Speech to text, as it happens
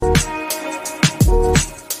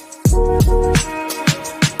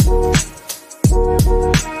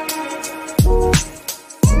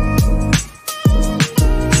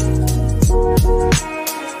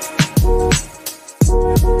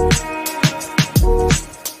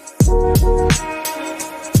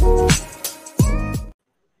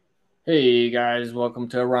Hey guys, welcome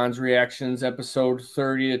to Ron's Reactions, episode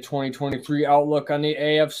 30 of 2023 Outlook on the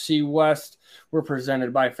AFC West. We're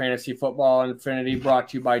presented by Fantasy Football Infinity, brought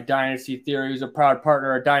to you by Dynasty Theory, who's a proud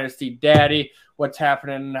partner of Dynasty Daddy. What's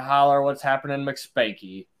happening in Holler? What's happening in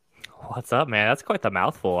McSpanky? What's up, man? That's quite the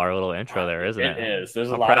mouthful, our little intro there, isn't it? It is. There's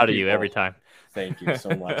a I'm lot proud of of you people. every time. Thank you so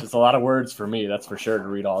much. It's a lot of words for me, that's for sure, to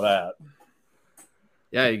read all that.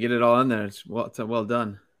 Yeah, you get it all in there. It's well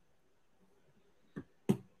done.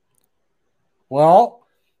 Well,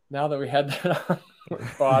 now that we had that on, we're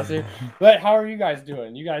pausing. But how are you guys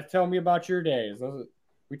doing? You guys tell me about your days.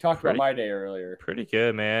 We talked about my day earlier. Pretty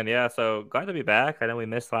good, man. Yeah, so glad to be back. I know we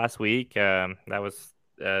missed last week. I was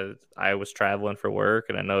traveling for work,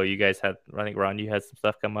 and I know you guys had. I think Ron, you had some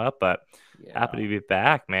stuff come up, but happy to be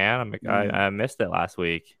back, man. I missed it last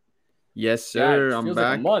week. Yes, sir. Yeah, I'm feels back.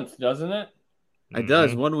 Like a month, doesn't it? It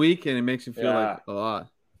does. 1 week, and it makes you feel like a lot.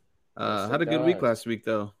 Had a good week last week,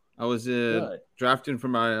 though. I was drafting for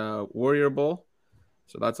my Warrior Bowl,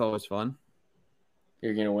 so that's always fun.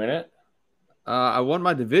 You're gonna win it? I won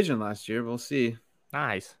my division last year. We'll see.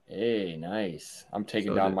 Nice. Hey, nice. I'm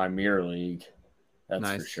taking down my mirror league. That's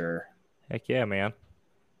nice. For sure. Heck yeah, man.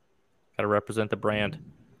 Got to represent the brand.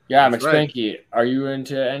 Yeah, McSpanky, are you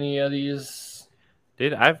into any of these?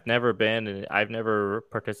 Dude, I've never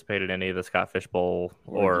participated in any of the Scott Fish Bowl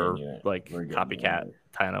or copycat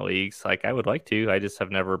kind of leagues. Like, I would like to. I just have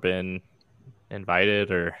never been invited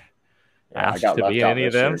or asked to be in any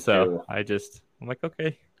of them. So I'm like,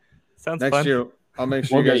 okay, sounds fun. Next year, I'll make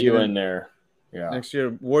sure we'll get you in there. Yeah. Next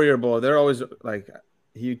year, Warrior Bowl. They're always like,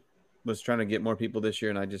 he was trying to get more people this year,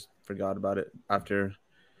 and I just forgot about it after,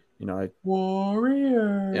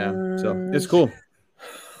 Warrior. Yeah, so it's cool.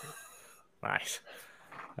 Nice.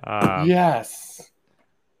 Yes.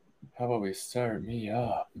 How about we start me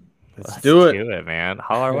up? Let's do it, man.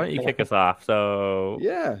 Holler, why don't you kick us off? So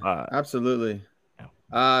yeah, absolutely.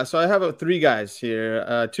 So I have 3 guys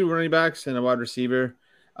here, 2 running backs and a wide receiver.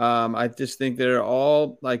 I just think they're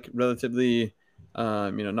all like relatively,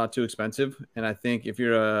 not too expensive. And I think if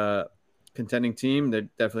you're a contending team, they're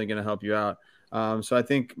definitely going to help you out. So I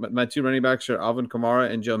think my 2 running backs are Alvin Kamara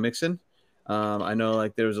and Joe Mixon. I know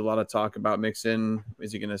like there was a lot of talk about Mixon.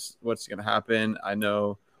 What's gonna happen? I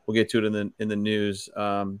know we'll get to it in the news.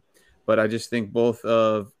 But I just think both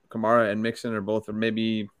of Kamara and Mixon are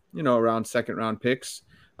maybe, around second round picks.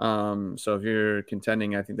 So if you're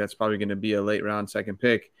contending, I think that's probably going to be a late round second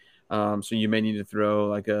pick. So you may need to throw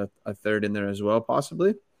like a third in there as well,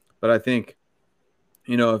 possibly. But I think,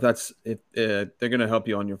 if they're going to help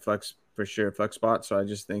you on your flex for sure, flex spot. So I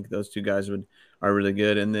just think those 2 guys are really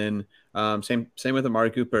good. And then same with Amari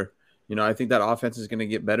Cooper. I think that offense is going to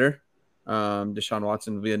get better. Deshaun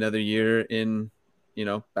Watson will be another year in,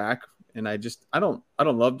 back. And I don't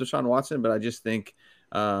love Deshaun Watson, but I just think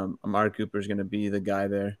Amari Cooper is going to be the guy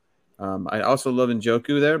there. I also love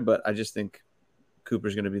Njoku there, but I just think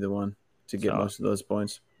Cooper's going to be the one to get most of those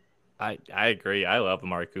points. I agree. I love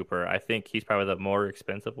Amari Cooper. I think he's probably the more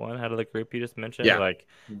expensive one out of the group you just mentioned. Yeah.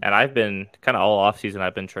 And I've been kind of all offseason,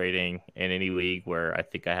 I've been trading in any league where I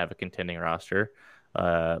think I have a contending roster.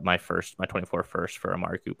 My 24 first for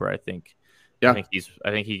Amari Cooper, I think. Yeah.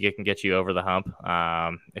 I think he can get you over the hump.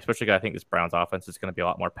 Especially because I think this Browns offense is going to be a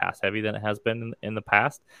lot more pass heavy than it has been in the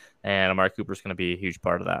past. And Amari Cooper is going to be a huge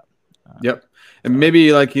part of that. Yep. And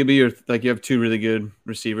maybe like he'll be you have 2 really good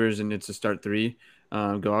receivers and it's a start 3.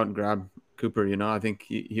 Go out and grab Cooper. I think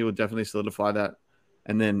he will definitely solidify that.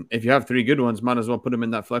 And then if you have 3 good ones, might as well put him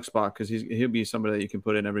in that flex spot because he'll be somebody that you can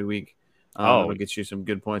put in every week. It'll get you some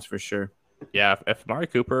good points for sure. Yeah, if Amari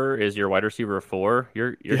Cooper is your wide receiver 4,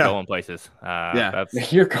 you're going places.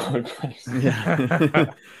 You're going places.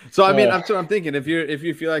 Yeah. So I mean, that's what I'm thinking. If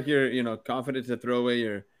you feel like you're confident to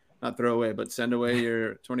send away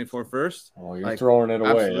your 24 first. Oh, you're throwing it away.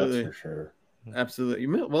 Absolutely. That's for sure. Absolutely.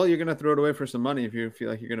 Well, you're going to throw it away for some money if you feel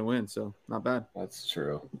like you're going to win. So not bad. That's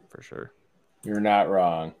true. For sure. You're not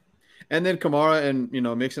wrong. And then Kamara and,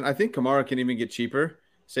 Mixon. I think Kamara can even get cheaper.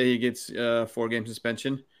 Say he gets 4-game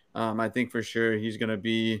suspension. I think for sure he's going to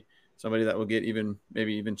be somebody that will get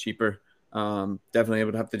maybe even cheaper. Definitely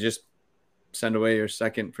able to have to just send away your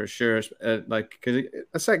second for sure. Because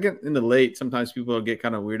a second in the late, sometimes people will get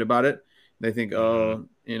kind of weird about it. They think,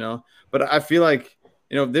 but I feel like,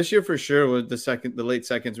 this year for sure was the late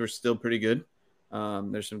seconds were still pretty good.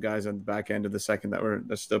 There's some guys on the back end of the second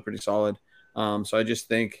that's still pretty solid. So I just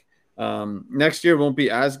think next year won't be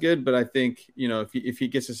as good, but I think, if he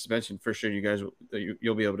gets a suspension for sure,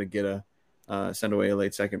 you'll be able to get send away a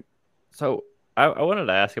late second. So I wanted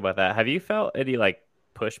to ask about that. Have you felt any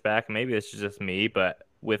pushback? Maybe it's just me, but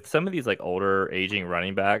with some of these older aging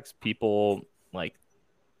running backs, people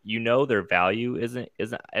their value isn't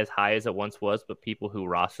as high as it once was, but people who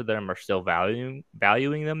roster them are still valuing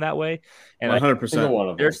them that way, and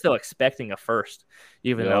 100%. they're still expecting a first,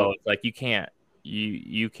 even though it's like you can't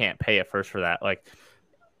pay a first for that, like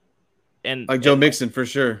Joe Mixon for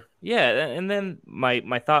sure. Yeah, and then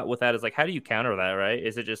my thought with that is like, how do you counter that, right?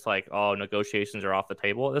 Is it just like, oh, negotiations are off the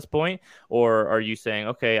table at this point, or are you saying,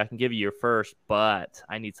 okay, I can give you your first, but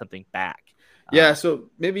I need something back? Yeah, so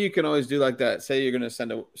maybe you can always do like that. Say you're going to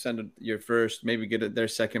send your first, maybe get their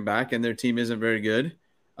second back, and their team isn't very good.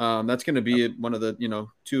 That's going to be one of the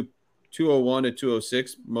 201 to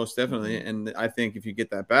 206 most definitely. Mm-hmm. And I think if you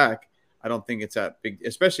get that back, I don't think it's that big,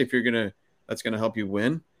 especially if that's going to help you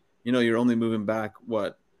win. You're only moving back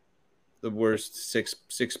the worst six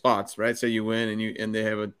spots, right? Say you win and they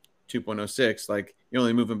have a 2.06, like you're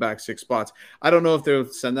only moving back 6 spots. I don't know if they'll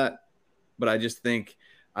send that, but I just think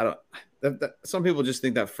some people just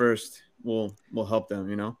think that first will help them,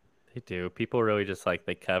 They do. People really just like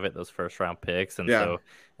they covet those first round picks, and so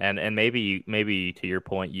and maybe to your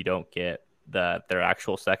point, you don't get their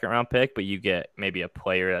actual second round pick, but you get maybe a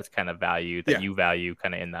player that's kind of valued that you value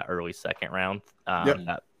kind of in that early second round.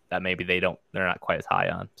 That maybe they're not quite as high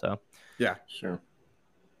on. So yeah, sure.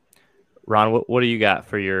 Ron, what do you got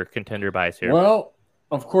for your contender buys here? Well,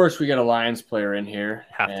 of course we got a Lions player in here.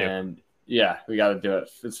 Have to. Yeah, we got to do it.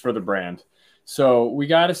 It's for the brand. So we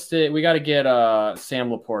got to get Sam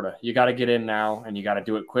Laporta. You got to get in now, and you got to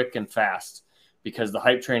do it quick and fast because the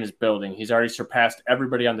hype train is building. He's already surpassed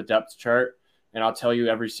everybody on the depth chart, and I'll tell you,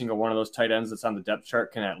 every single one of those tight ends that's on the depth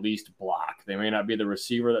chart can at least block. They may not be the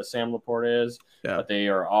receiver that Sam Laporta is, but they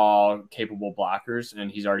are all capable blockers, and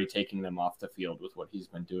he's already taking them off the field with what he's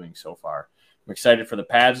been doing so far. I'm excited for the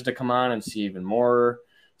pads to come on and see even more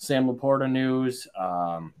Sam Laporta news.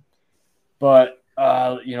 But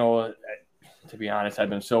to be honest, I've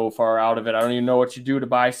been so far out of it. I don't even know what you do to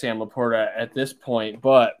buy Sam Laporta at this point,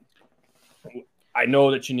 but I know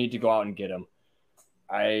that you need to go out and get him.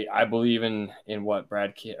 I believe in what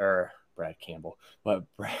Brad Campbell, what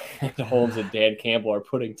Brad Holmes and Dan Campbell are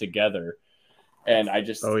putting together. And I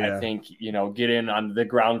think, get in on the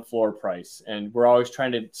ground floor price. And we're always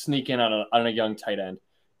trying to sneak in on a young tight end.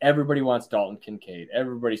 Everybody wants Dalton Kincaid.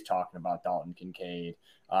 Everybody's talking about Dalton Kincaid.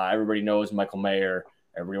 Everybody knows Michael Mayer.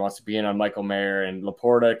 Everybody wants to be in on Michael Mayer, and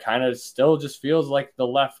Laporta kind of still just feels like the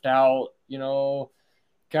left out,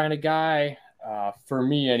 kind of guy for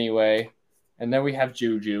me anyway. And then we have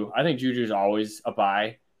Juju. I think Juju's always a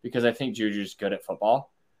buy because I think Juju's good at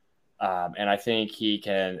football. And I think he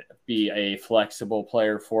can be a flexible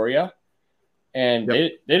player for you. And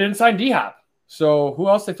they didn't sign D-Hop. So who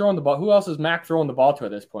else they throwing the ball? Who else is Mac throwing the ball to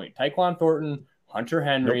at this point? Tyquan Thornton, Hunter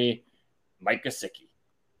Henry, Mike Gesicki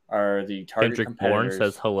are the target Kendrick competitors.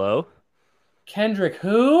 Bourne says hello. Kendrick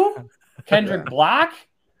who? Kendrick Block?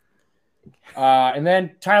 And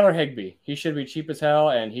then Tyler Higbee. He should be cheap as hell,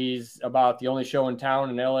 and he's about the only show in town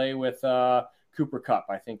in LA with Cooper Kupp.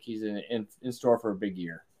 I think he's in store for a big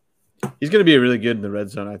year. He's going to be really good in the red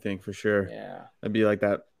zone, I think, for sure. Yeah. That'd be like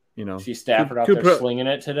that, See Stafford out there slinging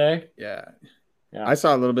it today? Yeah. I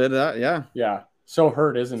saw a little bit of that, yeah. Yeah. So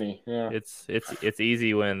hurt, isn't he? Yeah. It's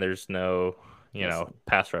easy when there's no,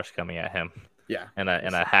 pass rush coming at him. Yeah. And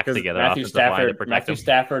a hack together Matthew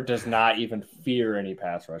Stafford does not even fear any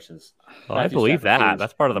pass rushes. Well, I believe that.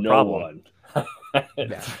 That's part of the problem.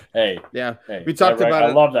 Hey. We talked about it.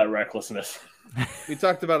 I love that recklessness. We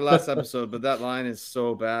talked about it last episode, but that line is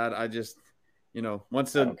so bad. I just, I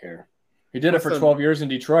don't care. He did it for 12 years in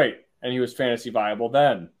Detroit, and he was fantasy viable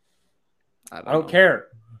then. I don't care.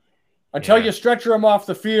 Until you stretcher him off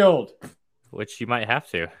the field. Which you might have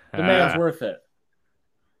to. The man's worth it.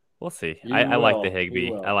 We'll see. I like the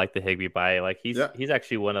Higbee. I like the Higbee buy. Like he's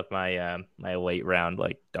actually one of my my late round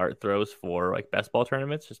dart throws for best ball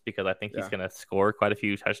tournaments, just because I think he's gonna score quite a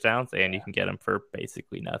few touchdowns, and you can get him for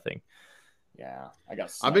basically nothing. Yeah,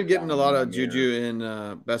 I've been getting a lot of Juju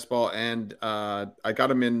in best ball, and I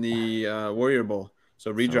got him in the Warrior Bowl.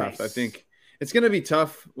 So redraft. Nice. I think it's gonna be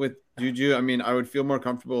tough with Juju. I mean, I would feel more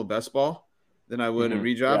comfortable with best ball than I would in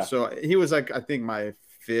redraft. Yeah. So he was I think my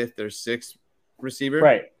 5th or 6th receiver.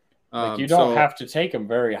 Right. You don't have to take him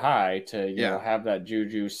very high to have that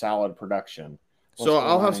Juju solid production. So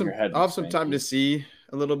I'll have some time to see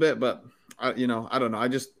a little bit, but I don't know.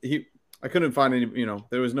 I couldn't find any.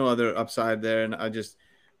 There was no other upside there, and I just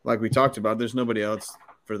like we talked about. There's nobody else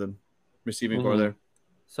for the receiving core there.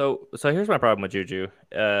 So here's my problem with Juju.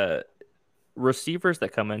 Receivers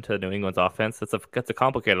that come into New England's offense, that's a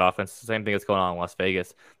complicated offense. It's the same thing that's going on in Las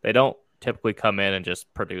Vegas. They don't typically come in and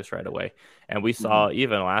just produce right away. And we saw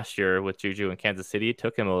even last year with Juju in Kansas City, it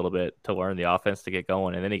took him a little bit to learn the offense to get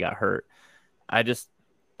going, and then he got hurt. I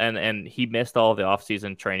and he missed all of the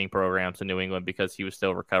offseason training programs in New England because he was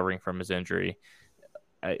still recovering from his injury.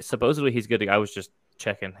 Supposedly he's good to. I was just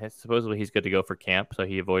checking. Supposedly he's good to go for camp, so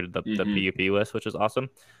he avoided the PUP list, which is awesome.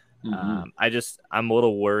 I'm a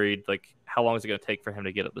little worried. Like, how long is it going to take for him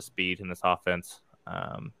to get up to speed in this offense?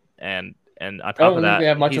 And on top of that, think they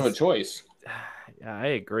have much of a choice. I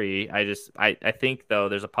agree. I think though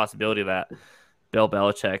there's a possibility that Bill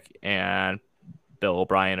Belichick and Bill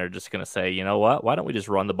O'Brien are just going to say, you know what? Why don't we just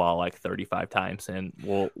run the ball like 35 times and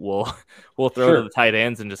we'll throw to the tight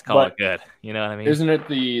ends and just call it good. You know what I mean? Isn't it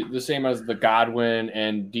the same as the Godwin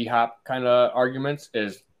and D-Hop kind of arguments?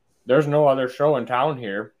 Is there's no other show in town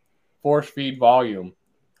here. Force feed volume.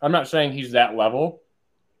 I'm not saying he's that level,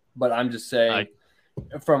 but I'm just saying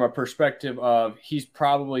from a perspective of he's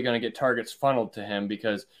probably going to get targets funneled to him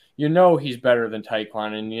because he's better than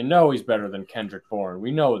Tyquan and he's better than Kendrick Bourne.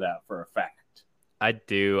 We know that for a fact. I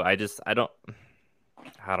do. I don't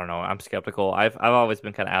know. I'm skeptical. I've always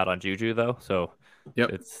been kind of out on Juju though. So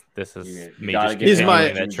this is me just he's my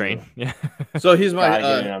that train. Yeah. So he's my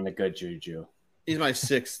getting on the good Juju. He's my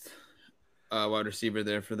 6th wide receiver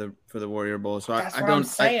there for the Warrior Bowl. So that's what I'm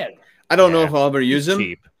saying. I don't know if I'll ever use him.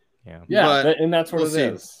 Cheap. Yeah, and that's what it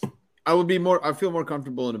is. I feel more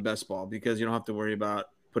comfortable in a best ball because you don't have to worry about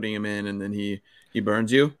putting him in and then he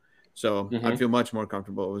burns you. So I feel much more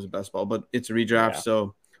comfortable with a best ball, but it's a redraft,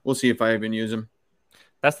 so we'll see if I even use him.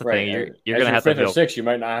 That's the thing. You're going to have to 5th or 6th. You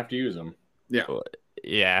might not have to use them. Yeah.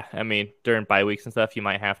 Yeah. I mean, during bye weeks and stuff, you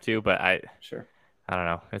might have to, but I don't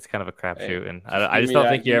know. It's kind of a crapshoot, and I just don't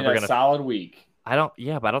think you're ever going to solid week. I don't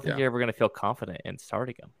think you're ever going to feel confident in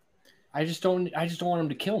starting him. I just don't want him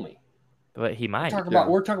to kill me. But he might.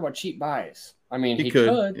 We're talking about cheap buys. I mean, he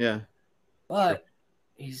could. Yeah. But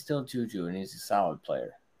he's still Juju, and he's a solid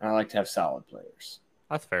player. And I like to have solid players.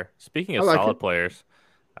 That's fair. Speaking of solid players,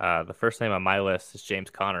 the first name on my list is James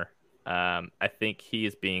Conner. I think he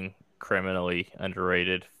is being criminally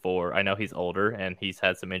underrated I know he's older and he's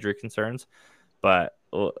had some injury concerns, but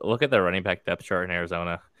look at the running back depth chart in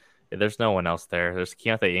Arizona. There's no one else there. There's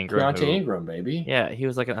Keontae Ingram. Ingram, baby. Yeah, he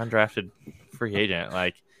was like an undrafted free agent.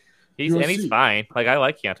 Like he's fine. Like I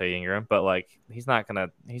like Keontae Ingram, but like he's not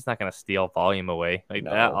gonna steal volume away. Like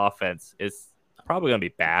that offense is probably gonna be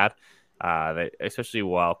bad. Especially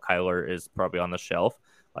while Kyler is probably on the shelf.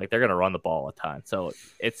 Like they're gonna run the ball a ton. So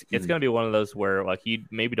it's gonna be one of those where like you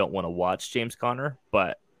maybe don't want to watch James Conner,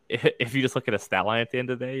 but if you just look at a stat line at the end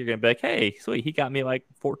of the day, you're gonna be like, hey, sweet, he got me like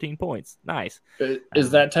 14 points. Nice.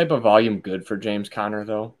 Is that type of volume good for James Conner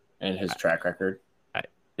though, and his track record?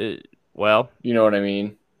 Well, you know what I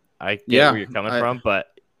mean. I get where you're coming from, but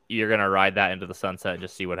you're gonna ride that into the sunset and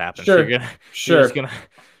just see what happens. Sure, you're just gonna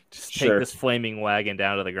take this flaming wagon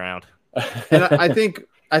down to the ground. And I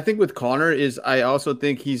think with Conner I also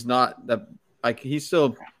think he's not that he's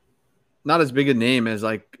still not as big a name as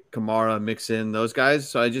like Kamara, Mixon, those guys.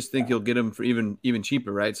 So I just think you'll get him for even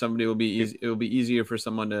cheaper, right? Somebody will be easy. It will be easier for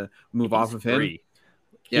someone to move off of him. Free.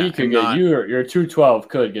 Yeah, he could get your 212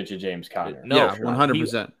 could get you James Conner. No, yeah,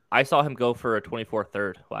 100%. I saw him go for a 24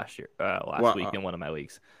 third last week in one of my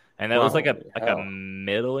leagues, and that was like a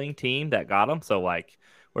middling team that got him. So like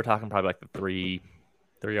we're talking probably like the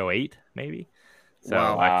 308 maybe.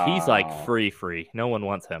 So he's like free. No one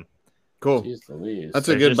wants him. Cool. That's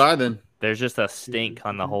a good buy then. There's just a stink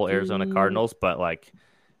on the whole Arizona Cardinals, but like,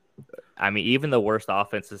 I mean, even the worst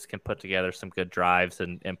offenses can put together some good drives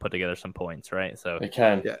and put together some points, right? So they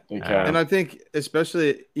can. Yeah, they can. And I think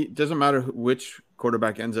especially it doesn't matter which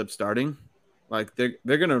quarterback ends up starting, like they're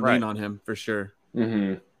gonna lean on him for sure.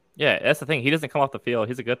 Mm-hmm. Yeah, that's the thing. He doesn't come off the field.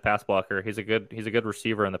 He's a good pass blocker. He's a good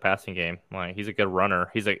receiver in the passing game. Like he's a good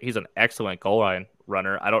runner. He's an excellent goal line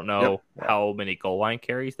runner. I don't know how many goal line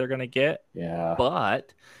carries they're gonna get. Yeah,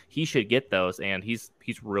 but he should get those, and he's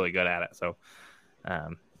really good at it. So,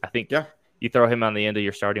 I think you throw him on the end of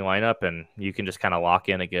your starting lineup, and you can just kind of lock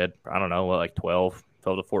in a good, I don't know, like 12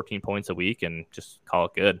 to 14 points a week, and just call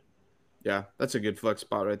it good. Yeah, that's a good flex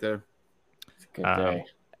spot right there. It's a good day.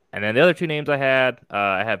 And then the other two names I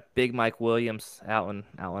have Big Mike Williams out in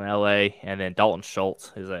LA, and then Dalton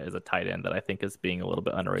Schultz is a tight end that I think is being a little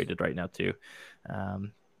bit underrated right now too. I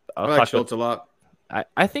like Schultz a lot.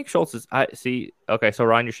 I think Schultz is. I see. Okay, so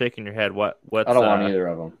Ron, you're shaking your head. What? I don't want either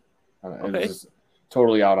of them. Okay. It's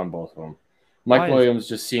totally out on both of them. Mike Williams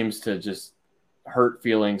just seems to just hurt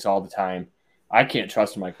feelings all the time. I can't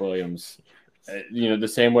trust Mike Williams. The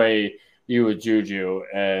same way you with Juju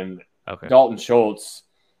and Dalton Schultz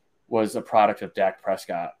was a product of Dak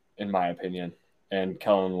Prescott, in my opinion, and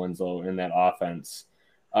Kellen Winslow in that offense.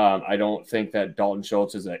 I don't think that Dalton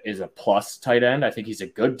Schultz is a plus tight end. I think he's a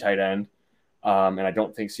good tight end, And I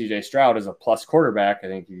don't think CJ Stroud is a plus quarterback. I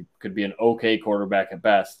think he could be an okay quarterback at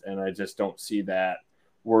best. And I just don't see that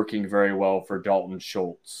working very well for Dalton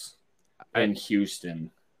Schultz in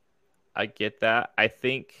Houston. I get that. I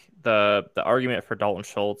think the argument for Dalton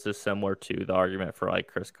Schultz is similar to the argument for like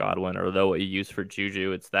Chris Godwin, or though what you use for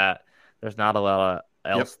Juju. It's that there's not a lot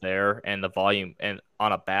else there, and the volume, and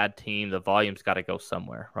on a bad team, the volume's got to go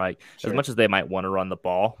somewhere, right? Sure. As much as they might want to run the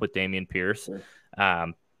ball with Dameon Pierce,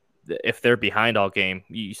 if they're behind all game,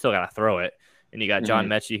 you still got to throw it. And you got John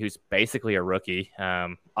Mechie, who's basically a rookie.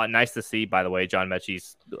 Nice to see, by the way. John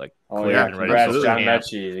Mechie's like clear and ready. Congrats, John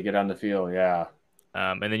Mechie, to get on the field. Yeah.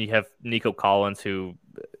 And then you have Nico Collins, who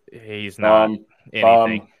he's not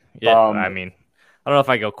anything. I mean, I don't know if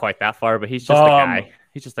I go quite that far, but he's just a guy.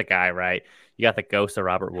 He's just a guy, right? You got the ghost of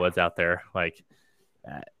Robert Woods out there. Like,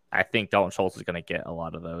 I think Dalton Schultz is going to get a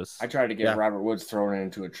lot of those. I tried to get Robert Woods thrown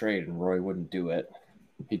into a trade, and Roy wouldn't do it.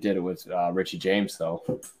 He did it with Richie James,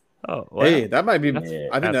 though. Oh, wow. Hey, that might be.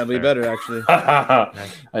 I think that'd be better, actually. I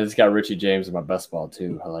just got Richie James in my best ball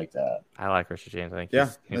too. I like that. I like Richie James. I think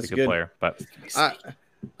he's a good player. But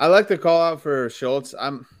I like the call out for Schultz.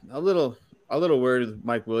 I'm a little worried with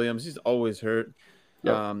Mike Williams. He's always hurt.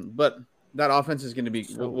 Yep. But that offense is going to be.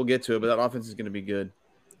 We'll get to it, but that offense is going to be good.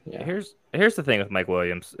 Yeah. Here's the thing with Mike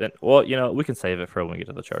Williams. And, well, we can save it for when we get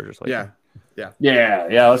to the Chargers later. Yeah.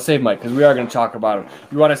 Let's save Mike because we are going to talk about him.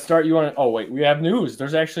 You want to start? Oh wait, we have news.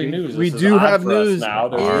 There's actually news. We do have news now.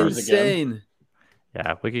 There's news again.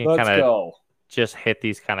 Yeah, we can kind of just hit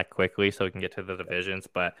these kind of quickly so we can get to the divisions.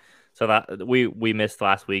 But so that we missed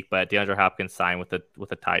last week, but DeAndre Hopkins signed with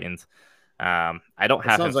the Titans. I don't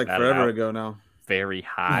have. Sounds like forever ago now. Very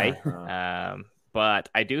high. But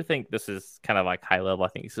I do think this is kind of like high level. I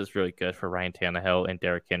think this is really good for Ryan Tannehill and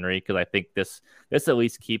Derrick Henry because I think this at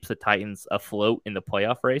least keeps the Titans afloat in the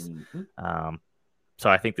playoff race. Mm-hmm. So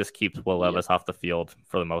I think this keeps Will Levis off the field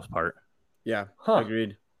for the most part. Yeah,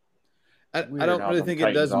 agreed. I don't really think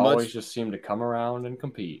it does much. Always just seem to come around and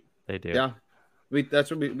compete. They do. Yeah,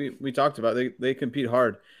 that's what we talked about. They compete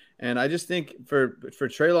hard, and I just think for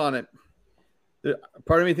Treylon,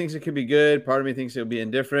 part of me thinks it could be good. Part of me thinks it'll be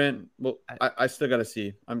indifferent. Well, I still got to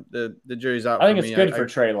see. The jury's out. I think it's good for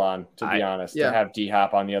Treylon, to be honest, to have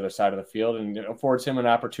D-Hop on the other side of the field, and it affords him an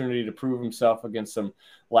opportunity to prove himself against some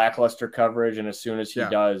lackluster coverage. And as soon as he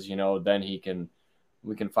does, then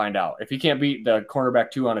we can find out. If he can't beat the cornerback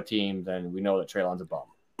 2 on a team, then we know that Treylon's a bum.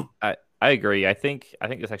 I agree. I think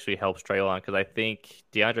this actually helps Treylon because I think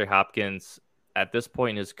DeAndre Hopkins, at this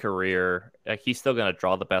point in his career, he's still going to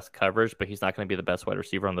draw the best coverage, but he's not going to be the best wide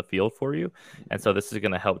receiver on the field for you. And so this is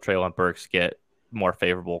going to help Treylon Burks get more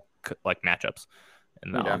favorable matchups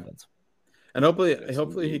in the offense. And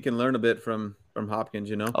hopefully he can learn a bit from Hopkins,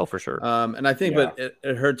 Oh, for sure. And I think, but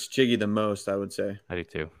it hurts Chiggy the most, I would say. I do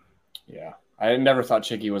too. Yeah. I never thought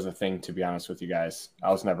Chiggy was a thing, to be honest with you guys.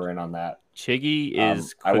 I was never in on that. Chiggy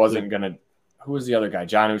is. I wasn't going to. Who was the other guy?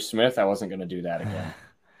 Jonnu Smith? I wasn't going to do that again.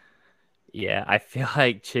 Yeah, I feel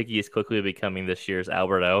like Chiggy is quickly becoming this year's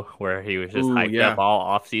Alberto, where he was just hyped up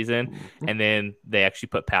all offseason, and then they actually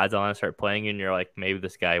put pads on and start playing, and you're like, maybe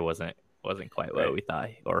this guy wasn't quite what we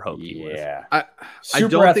thought or hoped he was. Yeah,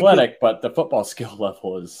 super athletic, but the football skill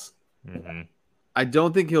level is. Mm-hmm. I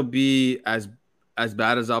don't think he'll be as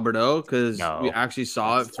bad as Alberto because we actually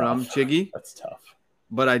saw it from Chiggy. That's tough.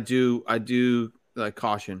 But I do like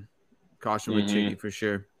caution with Chiggy for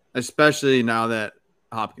sure, especially now that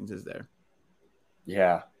Hopkins is there.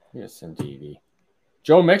 Yeah, yes, indeed.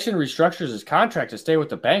 Joe Mixon restructures his contract to stay with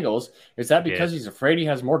the Bengals. Is that because he's afraid he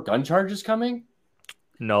has more gun charges coming?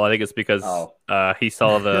 No, I think it's because he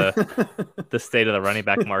saw the state of the running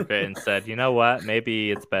back market and said, you know what,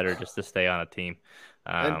 maybe it's better just to stay on a team.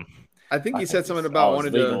 I think he said something about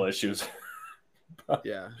wanting legal issues.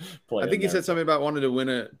 Yeah, I think he said something about wanting to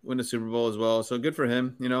win a Super Bowl as well. So good for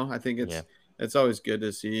him. I think it's always good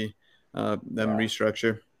to see them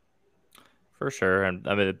restructure. For sure. And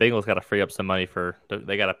I mean, the Bengals got to free up some money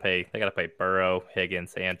they got to pay Burrow,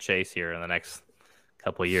 Higgins, and Chase here in the next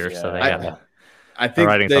couple of years. So they got I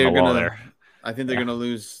think they're gonna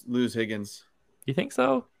lose Higgins. You think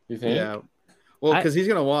so? You think? Yeah. Well, because he's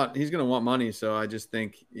gonna want money. So I just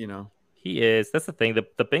think he is. That's the thing.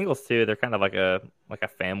 The Bengals too. They're kind of like a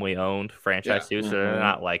family owned franchise too. So they're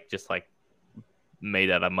not just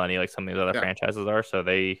made out of money like some of these other franchises are. So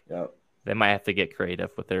they might have to get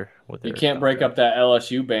creative with their. You can't break up that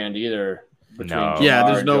LSU band either. No.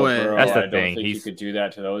 There's no way. Burrow. That's the thing. You could do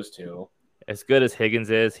that to those two. As good as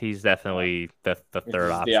Higgins is, he's definitely the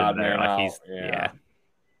third option there.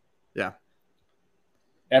 Yeah.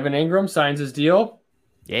 Evan Ingram signs his deal.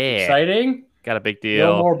 Yeah. Exciting. Got a big deal.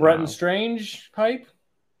 No more Bretton Strange hype.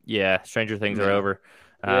 Yeah, stranger things are over.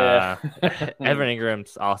 Yeah. Evan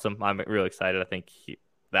Ingram's awesome. I'm really excited. I think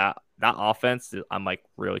that offense, I'm like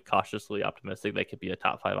really cautiously optimistic they could be a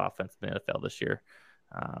top 5 offense in the NFL this year.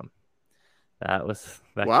 That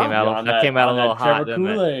came out a little hot, Trevor didn't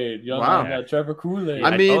it? Kool-Aid. You're on that Trevor Kool-Aid.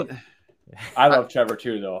 I love Trevor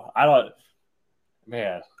too, though.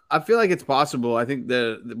 Man. I feel like it's possible. I think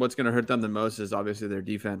what's going to hurt them the most is obviously their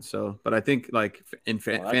defense. So, but I think like in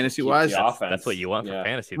fantasy wise, that's what you want for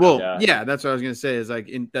fantasy. Well, yeah, that's what I was going to say. Is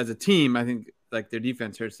like as a team, I think like their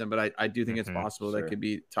defense hurts them, but I do think it's possible that could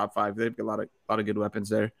be top 5. They've got a lot of good weapons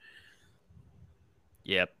there.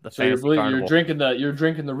 Yep. So you're drinking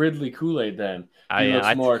the Ridley Kool-Aid then. He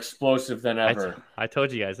looks more explosive than ever. I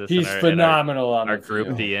told you guys this. He's phenomenal on our group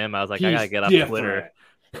DM. I was like, I gotta get off Twitter.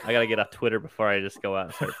 I gotta get off Twitter before I just go out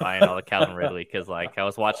and start buying all the Calvin Ridley, because like I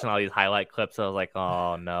was watching all these highlight clips. I was like,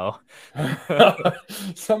 oh no,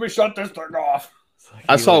 somebody shut this thing off. Like,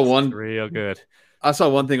 I saw one real good. I saw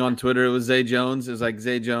one thing on Twitter. It was Zay Jones. It was like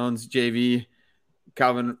Zay Jones, JV,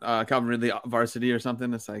 Calvin Ridley varsity or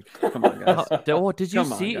something. It's like, come on, guys. Did you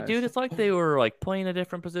see, dude? It's like they were like playing a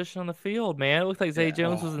different position on the field, man. It looked like Zay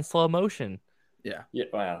Jones was in slow motion. Yeah.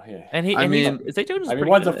 Wow. Yeah. And Zay Jones.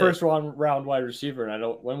 One's a first round wide receiver, and I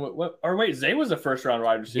don't. Zay was a first round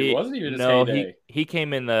wide receiver, wasn't he? He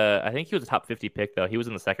came in I think he was a top 50 pick though. He was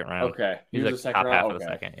in the second round. Okay. He was like top half of the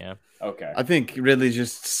second. Yeah. Okay. I think Ridley's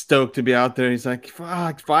just stoked to be out there. He's like,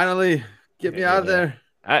 fuck, finally get me out of there.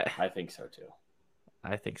 I think so too.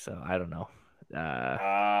 I think so. I don't know.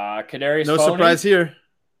 Kadarius. No surprise here.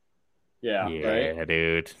 Yeah, right?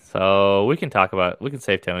 Dude. So we can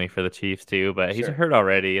save Tony for the Chiefs too, but he's hurt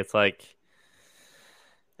already. It's like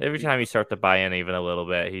every time you start to buy in even a little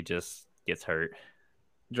bit, he just gets hurt.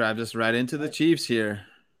 Drives us right into the Chiefs here.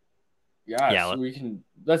 Yeah,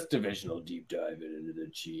 let's divisional deep dive into the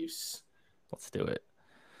Chiefs. Let's do it.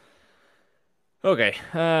 Okay.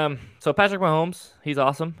 So Patrick Mahomes, he's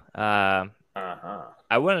awesome. I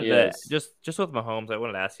wanted to just with Mahomes, I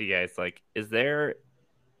wanted to ask you guys, like, is there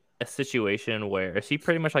a situation where is he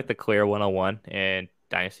pretty much like the clear 101 in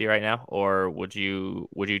Dynasty right now, or would you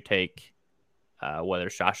take whether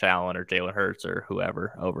it's Josh Allen or Jalen Hurts or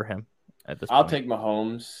whoever over him at this point? I'll take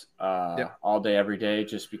Mahomes all day, every day,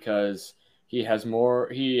 just because he has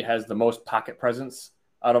the most pocket presence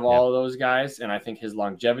out of all of those guys, and I think his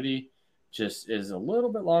longevity just is a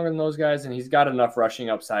little bit longer than those guys, and he's got enough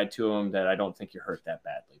rushing upside to him that I don't think you're hurt that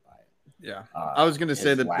badly by it. Yeah, I was going to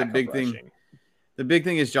say that the big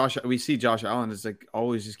thing is we see Josh Allen is like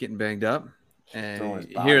always just getting banged up, and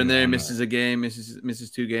here and there misses a game,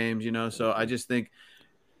 misses 2 games, you know. So I just think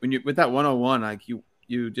when you're with that 101, like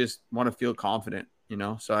you just want to feel confident, you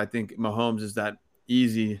know. So I think Mahomes is that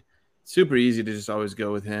super easy to just always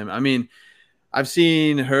go with him. I mean, I've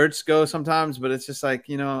seen Hurts go sometimes, but it's just like,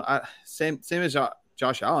 you know, same as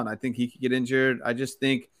Josh Allen. I think he could get injured. I just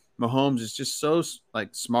think Mahomes is just so like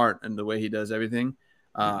smart in the way he does everything.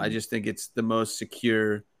 I just think it's the most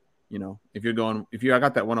secure, you know, if I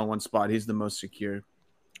got that 101 spot, he's the most secure.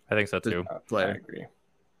 I think so too. Player. I agree.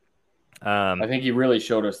 I think he really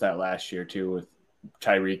showed us that last year too, with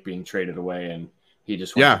Tyreek being traded away, and he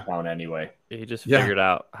just went down anyway. He just figured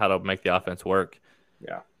out how to make the offense work.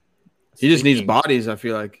 Yeah. He just needs bodies, I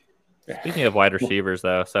feel like. Speaking of wide receivers,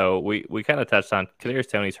 though, so we kind of touched on Kadarius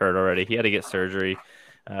Toney's hurt already. He had to get surgery.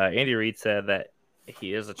 Andy Reid said that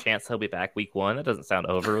he has a chance he'll be back week 1. That doesn't sound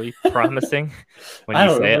overly promising when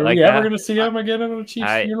you say it like that. Are we ever going to see him again in a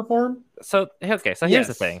Chiefs uniform? So here's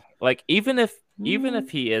the thing. Like, even if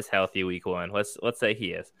he is healthy week 1, let's say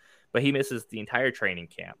he is, but he misses the entire training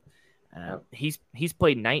camp. He's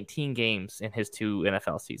played 19 games in his 2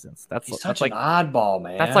 NFL seasons. That's such an oddball,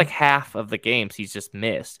 man. That's like half of the games he's just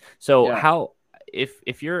missed. So how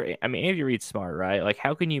if you're, I mean, Andy Reid's smart, right? Like,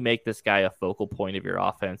 how can you make this guy a focal point of your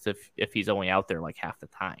offense if he's only out there like half the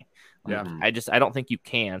time? Like, I don't think you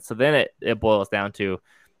can. So then it boils down to,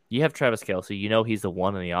 you have Travis Kelce, you know he's the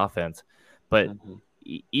one in the offense, but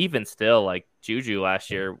even still, like Juju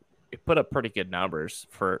last year, it put up pretty good numbers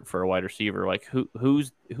for a wide receiver. Like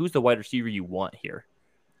who's the wide receiver you want here?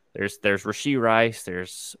 There's Rashee Rice,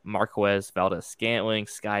 there's Marquez Valdez-Scantling,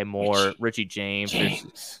 Sky Moore, Richie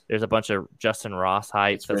James. There's a bunch of Justin Ross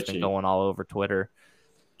hype that's been going all over Twitter.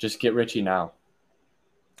 Just get Richie now.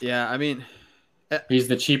 Yeah, I mean, he's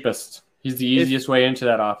the cheapest. He's the easiest way into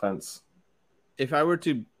that offense. If I were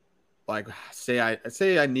to, like, say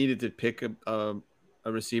I needed to pick a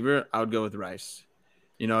receiver, I would go with Rice.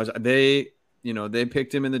 You know, they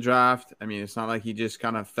picked him in the draft. I mean, it's not like he just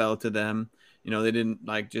kind of fell to them. You know, they didn't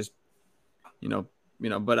like just, you know.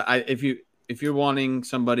 But if you're wanting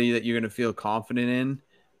somebody that you're going to feel confident in,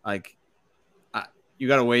 like, you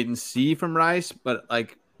got to wait and see from Rice. But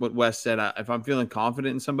like what Wes said, if I'm feeling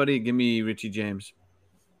confident in somebody, give me Richie James.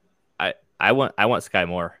 I want Sky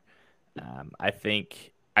Moore. I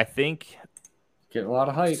think get a lot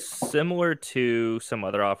of hype. Similar to some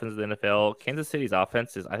other offenses in the NFL, Kansas City's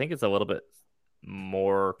offense I think it's a little bit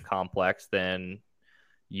more complex than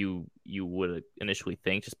you would initially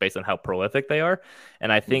think, just based on how prolific they are.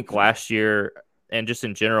 And I think last year, and just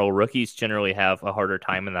in general, rookies generally have a harder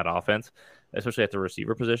time in that offense, especially at the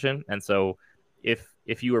receiver position. And so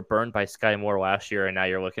if you were burned by Sky Moore last year and now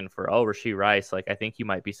you're looking for Rashee Rice, like I think you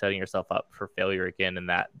might be setting yourself up for failure again. In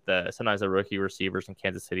that sometimes the rookie receivers in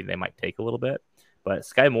Kansas City, they might take a little bit, but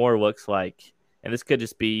Sky Moore looks like, and this could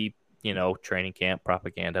just be training camp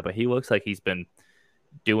propaganda, but he looks like he's been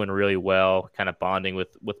doing really well, kind of bonding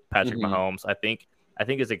with Patrick Mahomes. I think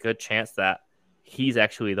there's a good chance that he's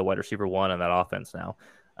actually the wide receiver one in that offense now.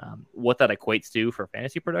 What that equates to for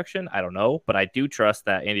fantasy production, I don't know, but I do trust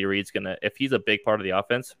that Andy Reid's if he's a big part of the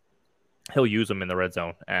offense, he'll use him in the red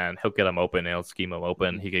zone and he'll get him open and he'll scheme him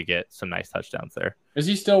open. He could get some nice touchdowns there. Is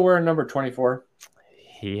he still wearing number 24?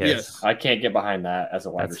 He is. Yes. I can't get behind that as a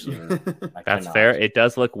wide receiver. That's fair. It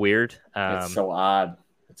does look weird. It's so odd.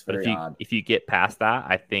 It's very odd. If you get past that,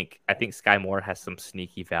 I think Sky Moore has some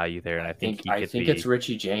sneaky value there, and I think it's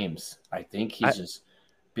Richie James. I think he's just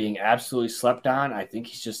being absolutely slept on. I think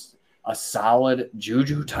he's just a solid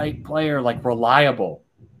Juju type player, like reliable.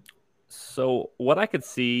 So what I could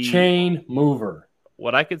see, chain mover.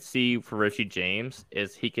 What I could see for Richie James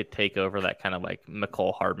is he could take over that kind of like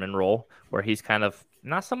McCole Hardman role, where he's kind of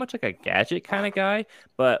not so much like a gadget kind of guy,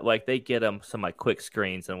 but like they get him some like quick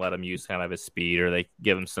screens and let him use kind of his speed, or they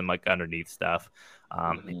give him some like underneath stuff.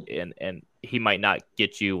 And he might not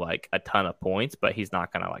get you like a ton of points, but he's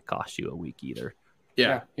not going to like cost you a week either.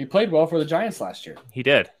 Yeah. He played well for the Giants last year. He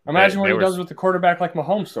did. Imagine what he does with the quarterback like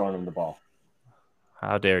Mahomes throwing him the ball.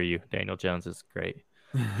 How dare you? Daniel Jones is great.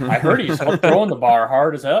 I heard he's throwing the ball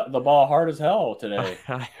hard as hell today.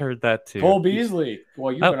 I heard that too. Cole Beasley.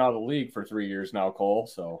 Well, you've been out of the league for 3 years now, Cole.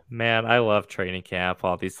 So man, I love training camp.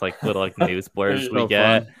 All these like little like news blurs we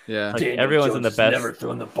get. Fun. Yeah, like, everyone's Jones in the best. Never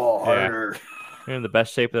throwing the ball harder. They're in the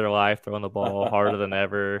best shape of their life, throwing the ball harder than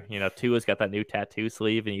ever. Tua's got that new tattoo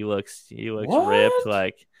sleeve, and he looks ripped.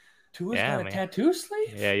 Like Tua's got a tattoo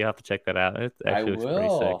sleeve. Yeah, you'll have to check that out. It actually looks pretty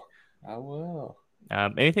sick. I will.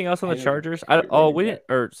 Anything else on the Chargers? On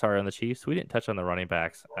the Chiefs. We didn't touch on the running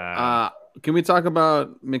backs. Can we talk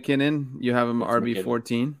about McKinnon? You have him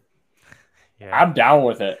RB14. Yeah. I'm down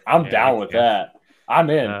with it. I'm down with that. I'm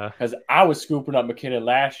in because I was scooping up McKinnon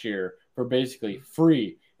last year for basically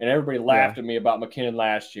free, and everybody laughed at me about McKinnon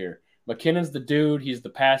last year. McKinnon's the dude. He's the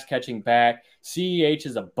pass catching back. CEH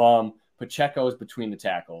is a bum. Pacheco is between the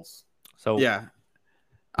tackles. So yeah,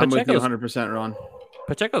 I'm with you 100%, Ron.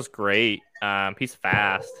 Pacheco's great. He's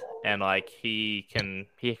fast, and like he kind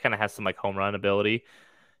of has some like home run ability.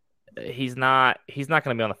 He's not going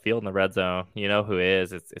to be on the field in the red zone. You know who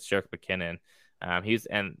is? It's Jerick McKinnon.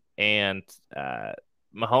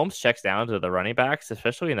 Mahomes checks down to the running backs,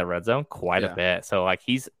 especially in the red zone, quite a bit. So like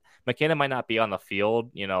McKinnon might not be on the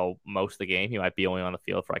field, most of the game. He might be only on the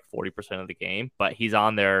field for like 40% of the game, but he's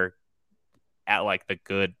on there at like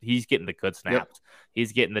he's getting the good snaps. Yep.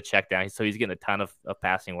 He's getting the check down. So he's getting a ton of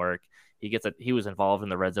passing work. He was involved in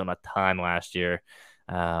the red zone a ton last year.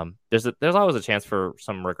 There's always a chance for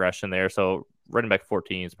some regression there. So running back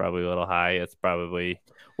 14 is probably a little high. It's probably,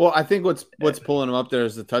 well, I think what's pulling him up there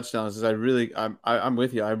is the touchdowns. Is I'm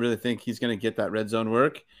with you. I really think he's going to get that red zone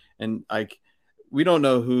work. And like, we don't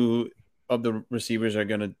know who of the receivers are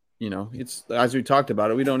going to, it's as we talked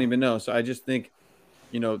about it, we don't even know. So I just think,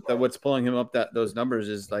 that what's pulling him up those numbers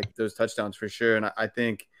is like those touchdowns for sure. And I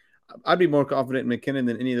think I'd be more confident in McKinnon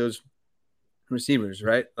than any of those receivers,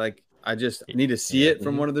 right? Like I just need to see it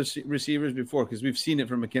from one of the receivers before, because we've seen it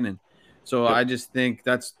from McKinnon. So I just think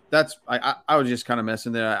that's I was just kind of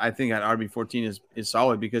messing there. I think at RB14 is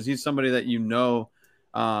solid because he's somebody that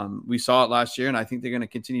we saw it last year, and I think they're going to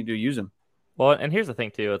continue to use him. Well, and here's the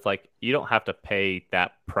thing too: it's like you don't have to pay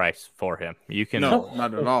that price for him. You can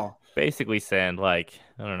not at all. Basically send like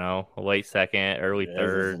I don't know, a late second, early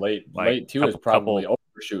third, late two is probably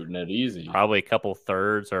overshooting it easy. Probably a couple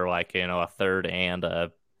thirds, or like a third and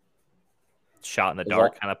a shot in the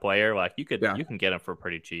dark kind of player. Like you can get him for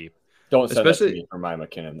pretty cheap. Don't send that to me for my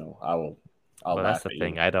McKinnon though. I'll that's the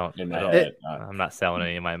thing. I'm not selling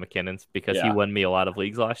any of my McKinnons because he won me a lot of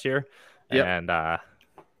leagues last year. Yep.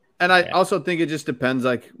 And I also think it just depends,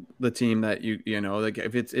 like the team that like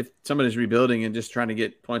if somebody's rebuilding and just trying to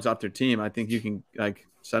get points off their team, I think you can like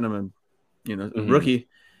send them a rookie,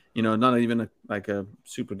 not even a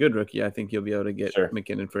super good rookie. I think you'll be able to get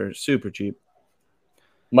McKinnon for super cheap.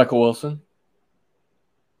 Michael Wilson.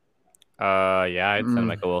 Yeah, I'd send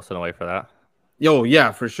Michael Wilson away for that. Yo,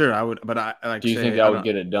 yeah, for sure. I would, but I like. Do you think that would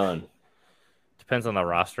get it done? Depends on the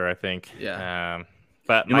roster, I think. Yeah.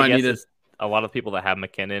 But my guess is a lot of people that have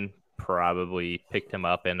McKinnon probably picked him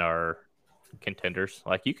up and are contenders.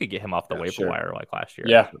 Like you could get him off the waiver wire like last year.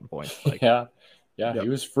 Yeah. At certain points. Like, yeah. He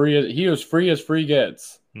was free. He was free as free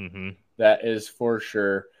gets. Mm-hmm. That is for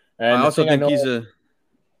sure. And I also think he's a.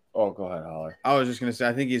 Oh, go ahead, Holler. I was just gonna say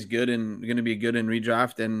I think he's good and going to be good in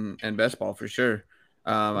redraft and best ball for sure.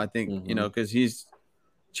 I think because he's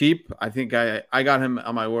cheap. I think I got him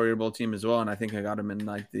on my Warrior Bowl team as well, and I think I got him in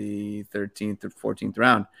like the 13th or 14th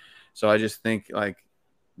round. So I just think like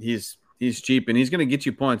he's cheap and he's going to get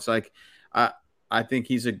you points. Like I think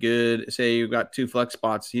he's a good. Say you got 2 flex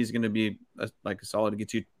spots, he's going to be a solid to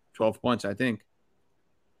get you 12 points. I think.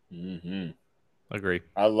 Mm-hmm. Agree.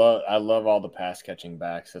 I love all the pass catching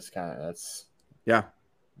backs. That's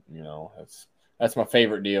my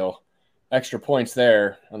favorite deal. Extra points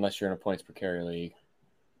there, unless you're in a points per carry league.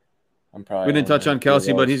 We didn't touch on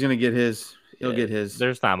Kelsey, but he's gonna get his. He'll get his.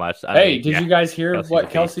 There's not much. Did you guys hear what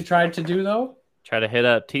Kelsey tried to do though? Try to hit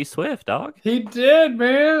a T Swift, dog. He did,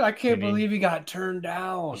 man. I can't believe he got turned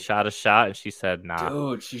down. He shot a shot, and she said, "Nah."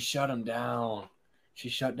 Dude, she shut him down. She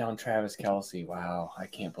shut down Travis Kelsey. Wow, I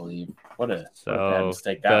can't believe what a bad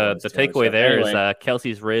mistake that was. The takeaway there is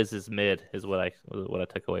Kelsey's Riz is mid is what I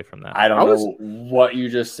took away from that. I don't know what you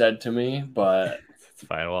just said to me, but it's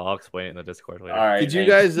fine. Well, I'll explain it in the Discord later. All right. Did you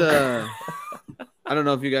guys? I don't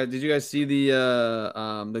know if you guys did. You guys see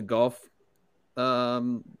the golf?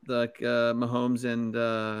 Mahomes and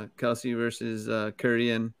Kelsey versus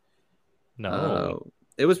Curry and no,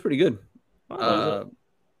 it was pretty good.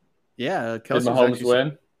 Yeah, Kelsey did Mahomes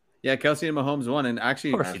win? Yeah, Kelsey and Mahomes won, and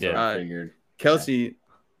actually, of course he did. Kelsey,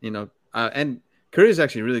 and Curry's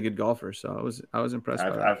actually a really good golfer, so I was impressed.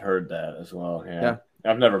 I've heard that as well. Yeah,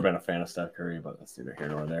 I've never been a fan of Steph Curry, but that's neither here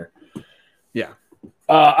nor there. Yeah.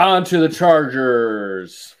 On to the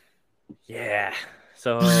Chargers. Yeah.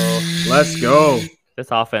 So let's go. This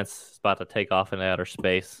offense is about to take off into outer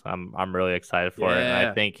space. I'm really excited for it, and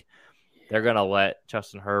I think they're gonna let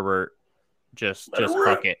Justin Herbert just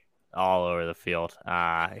cook it all over the field.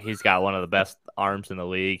 He's got one of the best arms in the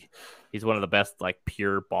league. He's one of the best like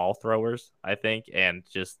pure ball throwers, I think, and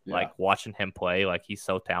just like watching him play, like he's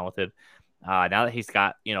so talented. Now that he's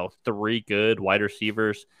got 3 good wide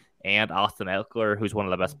receivers and Austin Eckler, who's one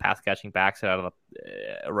of the best pass catching backs out of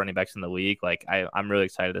the running backs in the league, like I'm really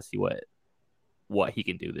excited to see what he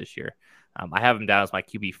can do this year. I have him down as my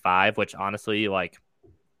QB5, which honestly, like,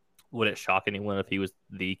 would it shock anyone if he was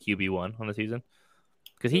the QB1 on the season?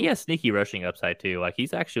 Because he has sneaky rushing upside too. Like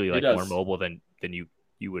he's actually like more mobile than you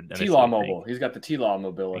would. T-Law mobile. He's got the T-Law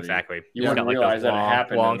mobility. Exactly. You wouldn't realize that it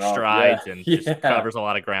happened. Long strides and just covers a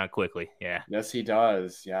lot of ground quickly. Yeah. Yes, he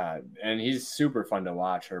does. Yeah, and he's super fun to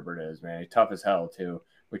watch. Herbert is, man. He's tough as hell too.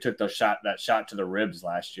 We took that shot to the ribs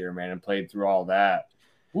last year, man, and played through all that.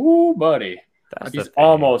 Woo, buddy. He's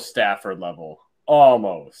almost Stafford level.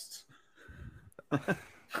 Almost. It's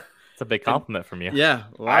a big compliment from you. Yeah.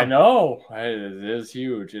 Wow. I know. It is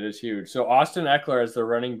huge. It is huge. So Austin Eckler is the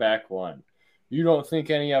running back 1. You don't think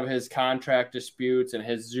any of his contract disputes and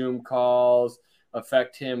his Zoom calls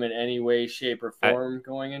affect him in any way, shape, or form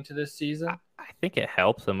going into this season? I think it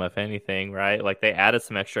helps him, if anything, right? Like they added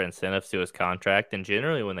some extra incentives to his contract. And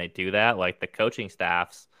generally when they do that, like the coaching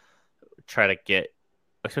staffs try to get,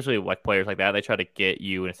 especially like players like that, they try to get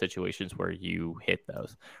you in situations where you hit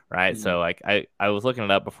those, right? Mm-hmm. So like I was looking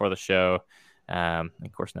it up before the show. Of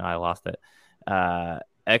course now I lost it.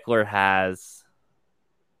 Eckler has,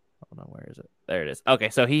 hold on, where is it? There it is. Okay,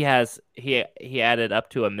 so he added up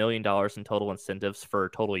to $1 million in total incentives for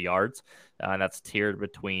total yards, and that's tiered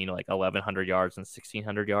between like 1,100 yards and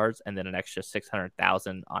 1,600 yards, and then an extra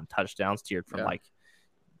 600,000 on touchdowns, tiered from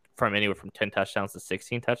from anywhere from 10 touchdowns to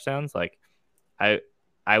 16 touchdowns. Like I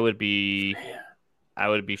would be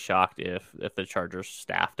shocked if the Chargers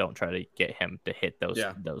staff don't try to get him to hit those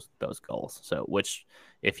goals. So which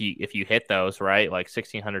if you hit those, right, like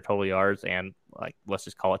 1,600 total yards and like let's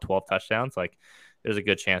just call it 12 touchdowns, like there's a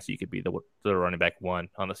good chance you could be the running back 1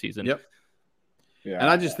 on the season. Yep. Yeah. And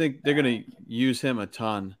I just think they're gonna use him a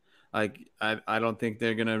ton. Like I don't think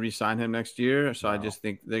they're gonna re-sign him next year. So no. I just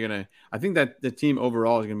think I think that the team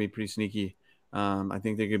overall is gonna be pretty sneaky. I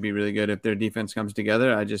think they could be really good if their defense comes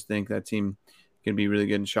together. I just think that team can be really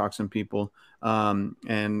good and shock some people. And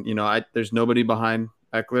there's nobody behind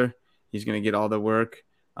Eckler. He's going to get all the work.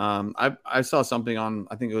 I saw something on,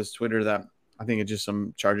 I think it was Twitter, that I think it's just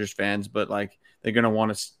some Chargers fans, but like they're going to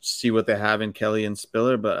want to see what they have in Kelly and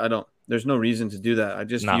Spiller, but there's no reason to do that. I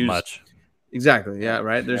just not much. Exactly. Yeah.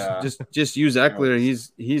 Right. There's just use Eckler.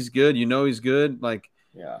 He's good. He's good. Like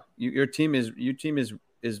your team is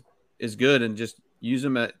good, and just use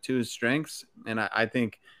him to his strengths. And I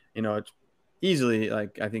think it's easily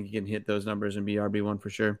like I think he can hit those numbers and be RB1 for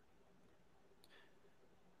sure.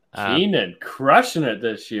 Keenan crushing it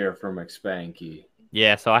this year for McSpanky.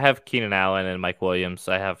 Yeah, so I have Keenan Allen and Mike Williams.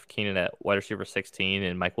 I have Keenan at wide receiver 16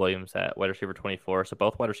 and Mike Williams at wide receiver 24. So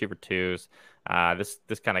both wide receiver 2s.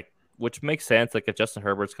 This kind of, which makes sense. Like if Justin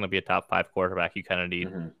Herbert's going to be a top 5 quarterback, you kind of need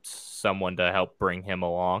someone to help bring him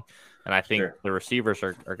along. And I think the receivers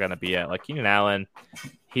are going to be at like Keenan Allen.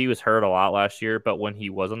 He was hurt a lot last year, but when he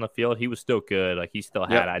was on the field, he was still good. Like he still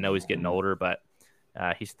had. I know he's getting older, but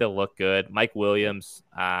he still looked good. Mike Williams.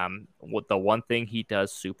 What the one thing he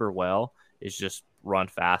does super well is just run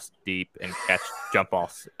fast, deep, and catch jump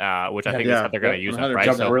balls, which I think is how they're going to use him, right?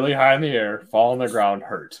 Jump really high in the air, fall on the ground,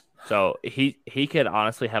 hurt. So he could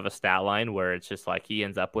honestly have a stat line where it's just like he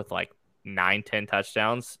ends up with like 9-10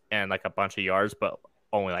 touchdowns and like a bunch of yards, but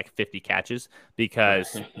only like 50 catches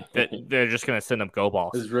because they're just going to send him go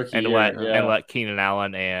balls and let Keenan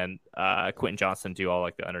Allen and Quentin Johnson do all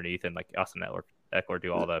like the underneath, and like Austin Eckler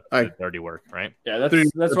do all the dirty work, right? Yeah,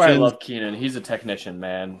 that's why I love Keenan. He's a technician,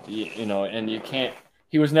 man. And you can't.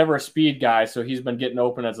 He was never a speed guy, so he's been getting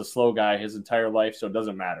open as a slow guy his entire life. So it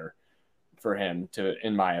doesn't matter for him,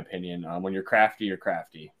 in my opinion. When you're crafty, you're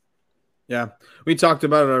crafty. Yeah, we talked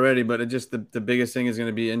about it already, but it just the biggest thing is going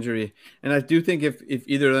to be injury. And I do think if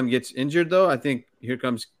either of them gets injured, though, I think here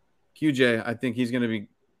comes QJ. I think he's going to be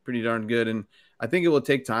pretty darn good, and I think it will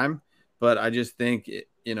take time. But I just think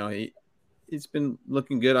he's been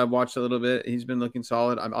looking good. I've watched a little bit. He's been looking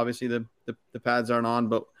solid. Obviously the pads aren't on,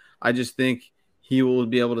 but I just think he will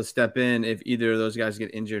be able to step in if either of those guys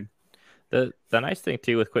get injured. The nice thing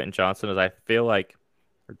too with Quentin Johnson is I feel like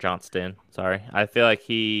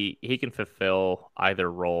he can fulfill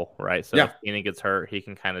either role, right? So if Keenan gets hurt, he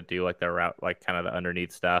can kind of do like the route, like kind of the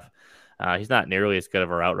underneath stuff. He's not nearly as good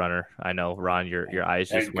of a route runner. I know, Ron, your eyes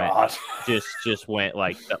just went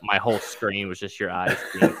like my whole screen was just your eyes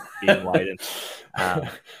being widened.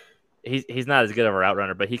 He's not as good of a route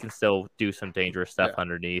runner, but he can still do some dangerous stuff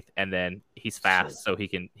underneath, and then he's fast, so he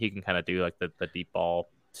can kind of do like the deep ball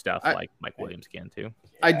stuff like Mike Williams can too.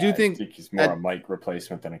 I do think he's more a Mike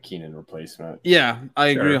replacement than a Keenan replacement. Yeah, I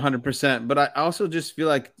agree 100%. But I also just feel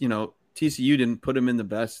like TCU didn't put him in the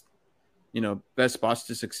best spots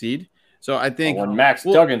to succeed. So I think when Max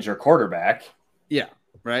Duggan's your quarterback,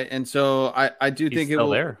 right. And so I do think it will.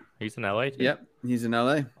 There, he's in LA too. Yep, he's in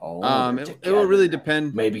LA. It will really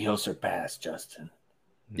depend. Maybe he'll surpass Justin.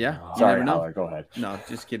 Yeah. Sorry, Holler, go ahead. No,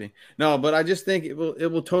 just kidding. No, but I just think it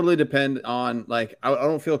will totally depend on like I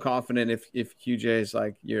don't feel confident if QJ is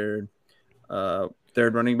like your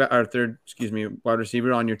third wide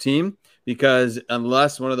receiver on your team, because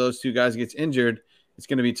unless one of those two guys gets injured, it's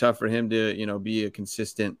going to be tough for him to be a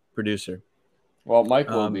consistent producer. Well, Mike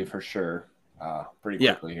will be for sure pretty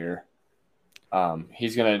quickly here.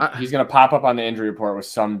 He's gonna pop up on the injury report with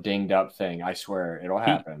some dinged up thing. I swear it'll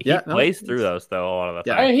happen. He plays through those though a lot of the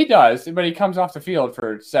time. I mean, he does, but he comes off the field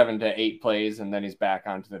for 7 to 8 plays, and then he's back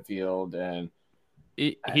onto the field. And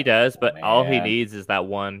he does, but all he needs is that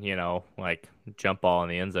one, like jump ball in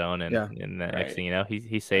the end zone, and the next thing you know,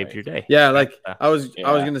 he saved your day. Yeah, like I was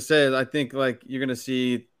gonna say, I think like you're gonna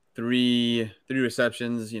see three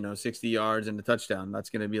receptions, 60 yards and a touchdown. That's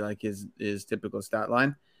gonna be like his typical stat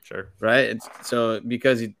line. Sure. Right. So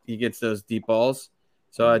because he gets those deep balls.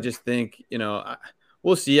 So I just think,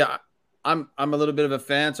 we'll see. I'm a little bit of a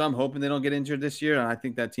fan, so I'm hoping they don't get injured this year. And I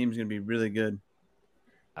think that team's going to be really good.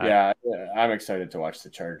 Yeah, I'm excited to watch the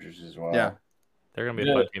Chargers as well. Yeah. They're going to be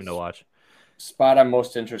a fun team to watch. Spot I'm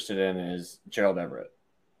most interested in is Gerald Everett.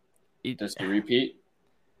 Does he repeat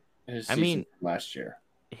his season last year?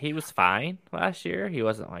 He was fine last year. He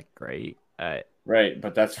wasn't like great. Right,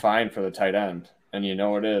 but that's fine for the tight end. And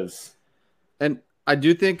it is. And I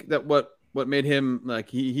do think that what made him like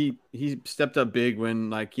he stepped up big when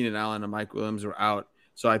like Keenan Allen and Mike Williams were out.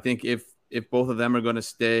 So I think if both of them are going to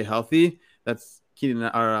stay healthy, that's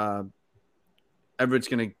Everett's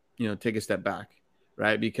going to take a step back,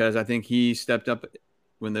 right? Because I think he stepped up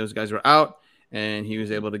when those guys were out, and he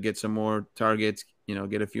was able to get some more targets,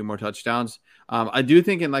 get a few more touchdowns. I do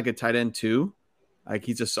think in like a tight end too. Like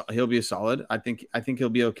he'll be a solid. I think he'll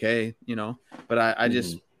be okay, but I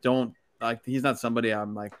just don't like, he's not somebody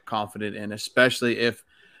I'm like confident in, especially if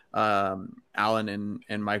Allen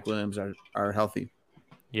and Mike Williams are healthy.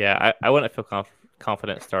 Yeah, I wouldn't feel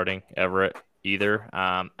confident starting Everett either.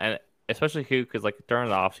 And especially because like during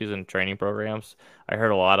the offseason training programs, I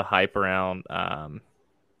heard a lot of hype around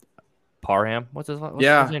Parham. What's his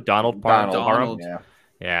name? Donald Parham. Donald.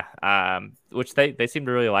 Yeah. Which they seem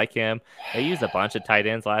to really like him. They used a bunch of tight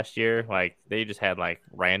ends last year. Like they just had like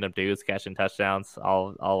random dudes catching touchdowns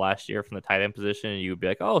all last year from the tight end position. And you would be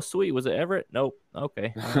like, oh, sweet. Was it Everett? Nope.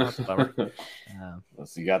 Okay. That's a bummer.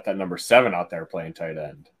 So you got that number 7 out there playing tight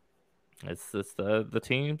end. It's the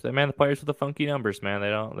teams. Man, the players with the funky numbers, man. They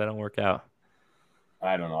don't work out.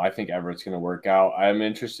 I don't know. I think Everett's going to work out. I'm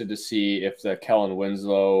interested to see if the Kellen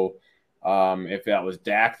Winslow, if that was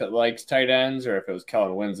Dak that likes tight ends, or if it was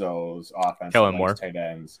Kellen Winslow's offense Kellen that Moore. likes tight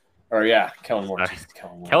ends. Or Kellen Moore.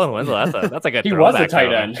 Kellen Winslow. That's like a he was a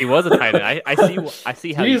tight end. He was a tight end. I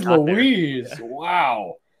see how. Jeez Louise! There.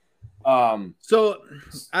 Wow. So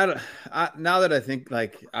now that I think,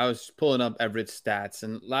 like, I was pulling up Everett's stats,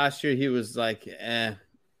 and last year he was like,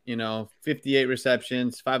 58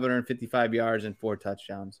 receptions, 555 yards, and 4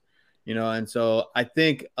 touchdowns. And so I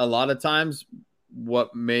think a lot of times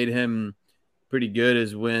what made him pretty good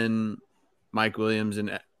is when Mike Williams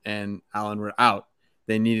and Allen were out,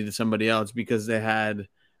 they needed somebody else because they had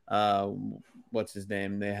what's his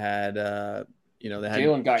name? They had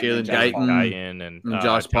Jalen Guyton and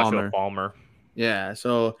Josh Palmer. Yeah,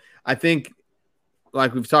 so I think,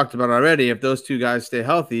 like we've talked about already, if those two guys stay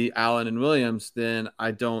healthy, Allen and Williams, then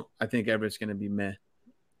I think Everett's going to be meh.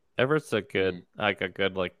 Everett's a good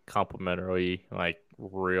complimentary, like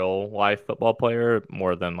real life football player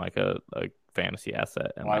more than like a fantasy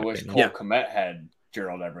asset. I wish Cole Kmet had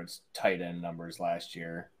Gerald Everett's tight end numbers last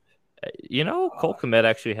year. Cole Kmet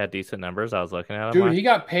actually had decent numbers. I was looking at him. Dude, he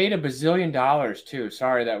got paid $1 bazillion too.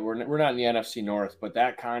 Sorry that we're not in the NFC North, but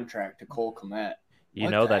that contract to Cole Kmet.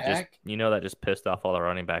 That just pissed off all the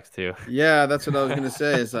running backs too. Yeah, that's what I was gonna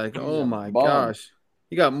say. It's like, oh my gosh,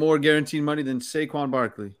 he got more guaranteed money than Saquon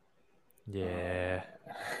Barkley. Yeah.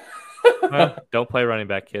 Well, don't play running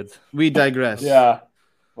back, kids. We digress. Yeah.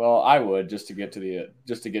 Well, I would just to get to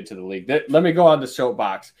the league. Let me go on the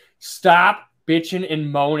soapbox. Stop bitching and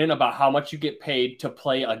moaning about how much you get paid to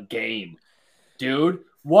play a game, dude.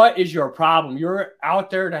 What is your problem? You're out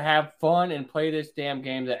there to have fun and play this damn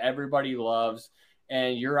game that everybody loves,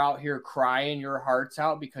 and you're out here crying your hearts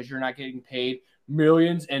out because you're not getting paid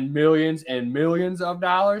millions and millions and millions of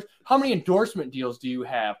dollars. How many endorsement deals do you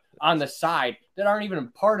have on the side that aren't even a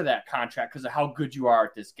part of that contract because of how good you are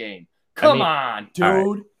at this game? Come on, dude.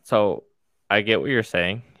 Right. So I get what you're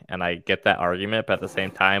saying, and I get that argument, but at the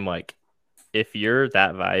same time, like, if you're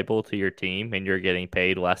that valuable to your team and you're getting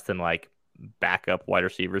paid less than like backup wide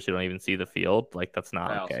receivers who don't even see the field, like that's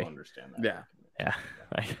not okay. I also understand that. Yeah.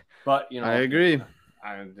 But I agree.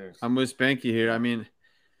 I'm with Spanky here. I mean,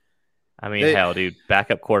 hell, dude,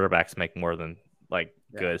 backup quarterbacks make more than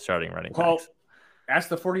good starting running backs. Well, ask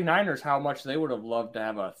the 49ers how much they would have loved to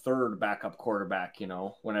have a third backup quarterback,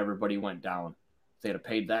 when everybody went down. They'd have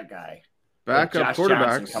paid that guy. Backup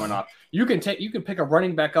quarterbacks coming off. You can pick a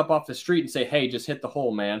running back up off the street and say, "Hey, just hit the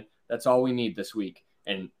hole, man. That's all we need this week."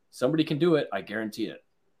 And somebody can do it. I guarantee it.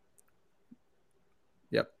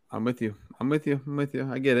 Yep, I'm with you.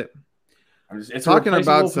 I get it. It's talking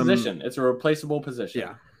about position. It's a replaceable position.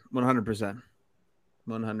 Yeah, 100%.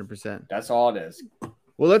 100%. That's all it is.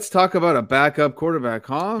 Well, let's talk about a backup quarterback,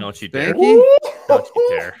 huh? Don't you dare! Don't you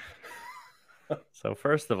dare! So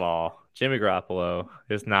first of all, Jimmy Garoppolo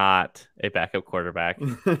is not a backup quarterback.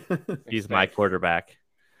 He's my quarterback.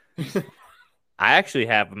 I actually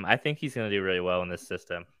have him. I think he's going to do really well in this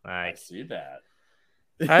system. I see that.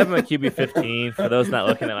 I have him at QB 15. For those not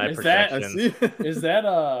looking at my projections, is that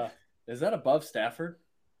above Stafford?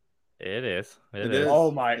 It is. It is.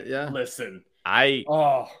 Oh my! Yeah. Listen, I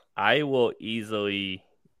will easily.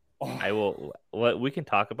 We can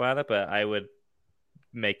talk about it, but I would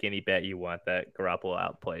make any bet you want that Garoppolo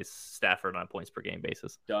outplays Stafford on points per game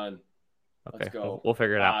basis. Done. Okay, let's go. We'll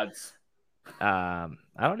figure it odds. Out.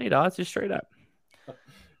 I don't need odds, just straight up.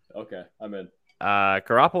 Okay, I'm in.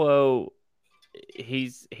 Garoppolo,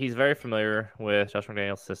 he's very familiar with Josh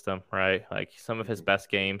McDaniel's system, right? Like some of his best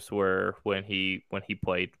games were when he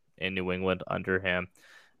played in New England under him.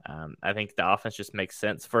 I think the offense just makes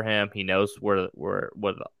sense for him. He knows where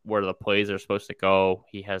the plays are supposed to go.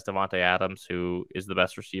 He has Devontae Adams, who is the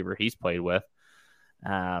best receiver he's played with.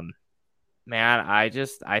 Man, I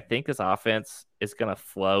think this offense is going to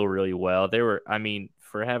flow really well.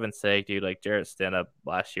 For heaven's sake, dude, like Jarrett Stidham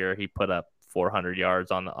last year, he put up 400 yards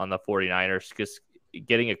on the 49ers. Because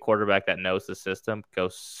getting a quarterback that knows the system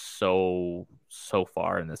goes so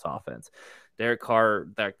far in this offense. Derek Carr,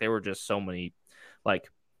 there were just so many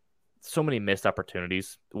missed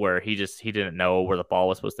opportunities where he didn't know where the ball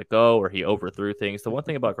was supposed to go, or he overthrew things. The one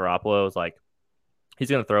thing about Garoppolo is he's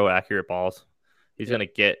going to throw accurate balls. He's going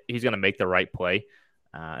to make the right play.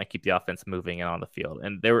 and keep the offense moving and on the field.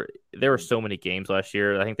 And there were so many games last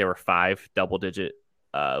year. I think there were 5 double-digit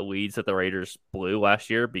leads that the Raiders blew last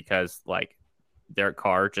year because like Derek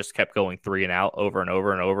Carr just kept going 3 and out over and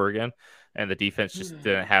over and over again, and the defense just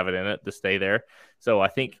didn't have it in it to stay there. So I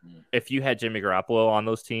think if you had Jimmy Garoppolo on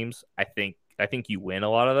those teams, I think you win a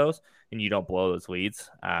lot of those and you don't blow those leads.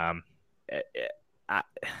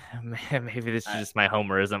 Maybe this is just my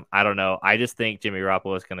homerism. I don't know. I just think Jimmy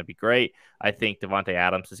Garoppolo is going to be great. I think Devontae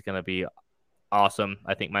Adams is going to be awesome.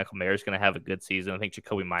 I think Michael Mayer is going to have a good season. I think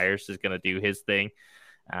Jacoby Myers is going to do his thing.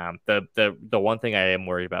 The one thing I am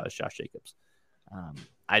worried about is Josh Jacobs.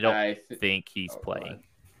 I don't think he's playing.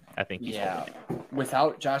 I think he's playing.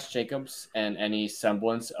 Without Josh Jacobs and any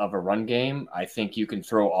semblance of a run game, I think you can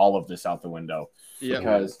throw all of this out the window. Yep.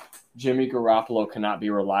 Because Jimmy Garoppolo cannot be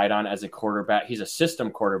relied on as a quarterback. He's a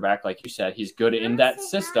system quarterback, like you said. He's good in that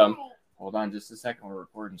system. Hold on just a second. We're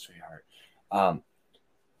recording, sweetheart.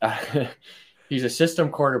 He's a system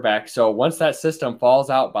quarterback. So once that system falls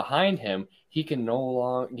out behind him, he can no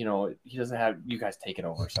longer, he doesn't have – you guys take it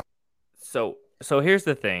over. So here's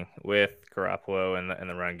the thing with Garoppolo and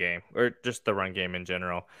the run game, or just the run game in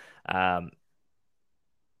general.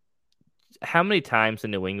 How many times in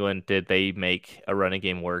New England did they make a running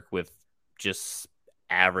game work with just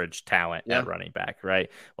average talent at running back, right?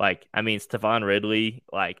 Like, I mean, Stephon Ridley,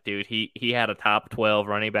 like, dude, he had a top 12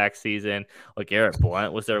 running back season. Like, Garrett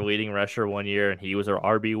Blount was their leading rusher one year, and he was their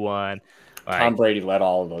RB1. Like, Tom Brady led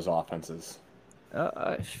all of those offenses.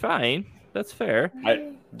 Fine. That's fair.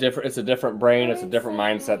 It's a different brain. It's a different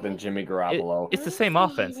mindset than Jimmy Garoppolo. It's the same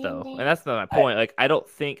offense, though, and that's not my point.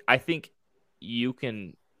 I think you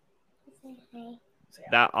can.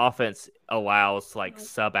 That offense allows like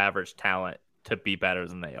sub-average talent to be better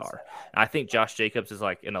than they are. And I think Josh Jacobs is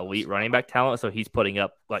like an elite running back talent, so he's putting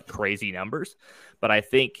up like crazy numbers. But I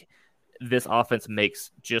think this offense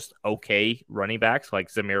makes just okay running backs like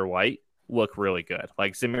Zamir White look really good.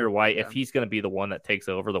 Like Zamir White, if he's going to be the one that takes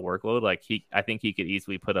over the workload, I think he could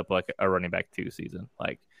easily put up like a running back 2 season,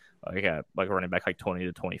 like a running back like 20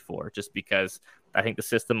 to 24, just because I think the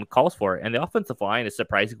system calls for it. And the offensive line is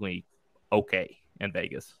surprisingly okay in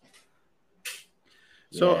Vegas.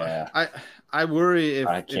 So I worry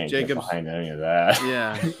if Jacobs get behind any of that.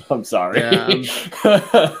 Yeah, I'm sorry. Yeah,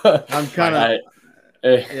 I'm kind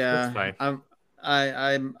of.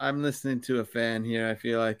 I'm listening to a fan here. I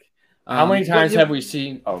feel like. How many times have we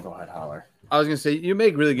seen? Oh, go ahead, Holler. I was gonna say you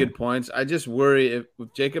make really good points. I just worry if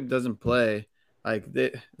Jacob doesn't play, like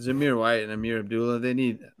Zamir White and Amir Abdullah, they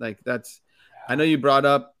need that's. I know you brought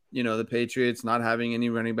up the Patriots not having any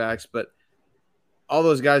running backs, but all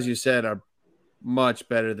those guys you said are much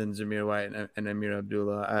better than Zamir White and Amir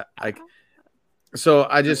Abdullah. So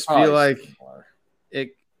I just feel like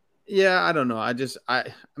it. Yeah, I don't know. I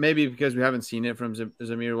maybe because we haven't seen it from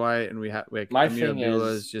Zamir White and we have Amir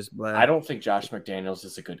Abdullah is just bland. I don't think Josh McDaniels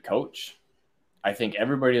is a good coach. I think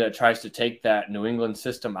everybody that tries to take that New England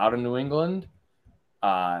system out of New England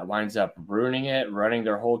winds up ruining it, running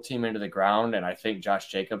their whole team into the ground. And I think Josh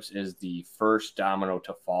Jacobs is the first domino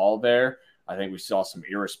to fall there. I think we saw some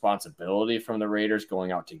irresponsibility from the Raiders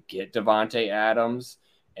going out to get Devontae Adams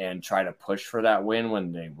and try to push for that win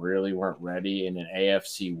when they really weren't ready in an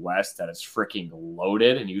AFC West that is freaking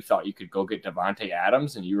loaded, and you thought you could go get Devontae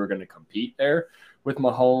Adams and you were going to compete there with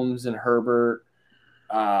Mahomes and Herbert.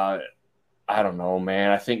 I don't know,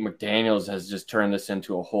 man. I think McDaniels has just turned this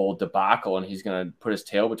into a whole debacle, and he's going to put his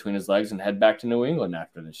tail between his legs and head back to New England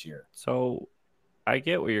after this year. So I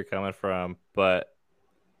get where you're coming from, but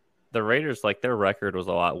the Raiders, their record was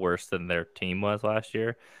a lot worse than their team was last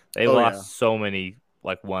year. They lost so many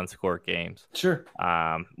one-score games. Sure.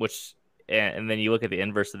 And then you look at the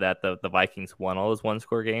inverse of that, the Vikings won all those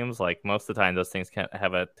one-score games. Most of the time, those things can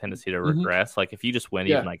have a tendency to regress. If you just win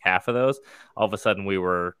even half of those, all of a sudden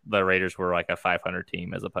the Raiders were a 500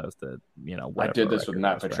 team as opposed to I did this with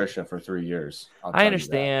Matt Patricia for 3 years. I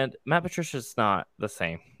understand. Matt Patricia's not the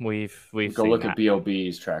same. We've go look at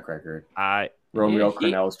BOB's track record. Romeo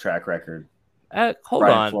Crennel's track record. Hold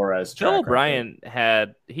Brian on. Flores Bill O'Brien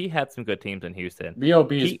had some good teams in Houston.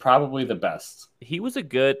 BOB is probably the best. He was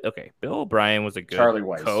Bill O'Brien was a good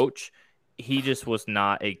coach. He just was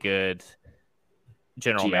not a good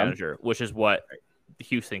general manager, which is what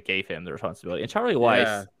Houston gave him the responsibility. And Charlie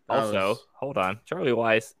Weiss hold on. Charlie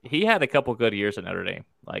Weiss, he had a couple good years at Notre Dame.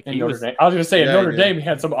 I was going to say, Notre Dame, he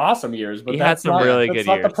had some awesome years, but he had some really good years.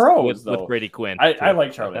 Not the pros, with Brady Quinn. I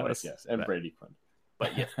like Charlie Weiss, yes, and Brady Quinn.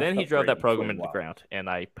 But yes, then he drove that program into the ground, and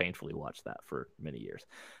I painfully watched that for many years.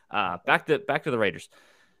 Back to the Raiders.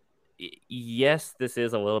 Yes, this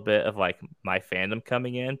is a little bit of my fandom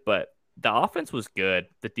coming in, but the offense was good.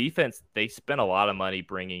 The defense, they spent a lot of money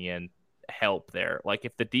bringing in help there. Like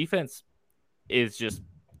if the defense is just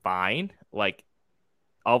fine, like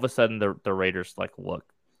all of a sudden the Raiders like look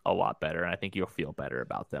a lot better, and I think you'll feel better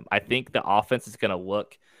about them. I think the offense is going to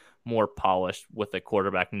look more polished with the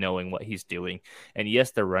quarterback knowing what he's doing. And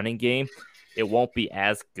yes, the running game, it won't be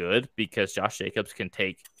as good because Josh Jacobs can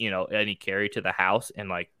take, any carry to the house, and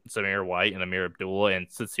like Zamir White and Amir Abdullah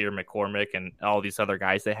and Sincere McCormick and all these other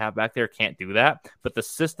guys they have back there can't do that. But the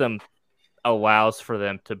system allows for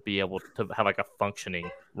them to be able to have like a functioning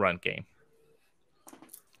run game.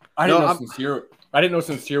 I didn't know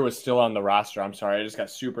Sincere was still on the roster. I'm sorry. I just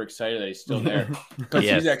got super excited that he's still there because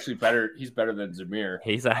he's actually better. He's better than Zamir.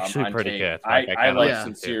 He's actually pretty good. I like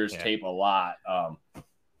Sincere's tape a lot.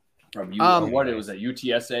 From what it was at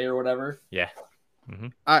UTSA or whatever. Yeah. Mm-hmm.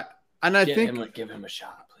 I think give him a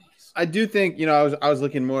shot, please. I do think I was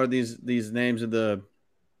looking more at these names of the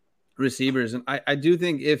receivers, and I do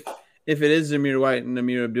think if it is Zamir White and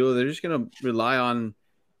Amir Abdullah, they're just going to rely on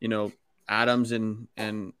Adams and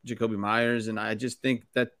Jacoby Myers, and I think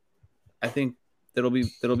that'll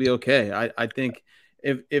be okay. I think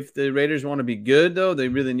if the Raiders want to be good though, they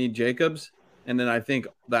really need Jacobs, and then I think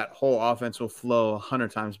that whole offense will flow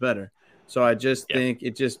 100 times better. So I just think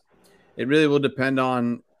it really will depend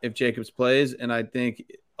on if Jacobs plays, and I think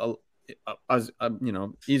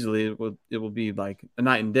easily it will be like a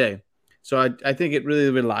night and day. So I think it really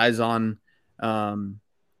relies on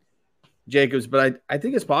Jacobs, but I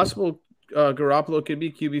think it's possible Garoppolo could be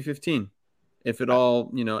QB 15 if it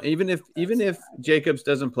all, even if Jacobs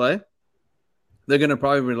doesn't play, they're going to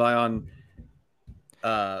probably rely on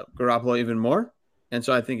Garoppolo even more. And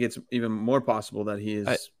so I think it's even more possible that he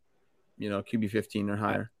is, QB 15 or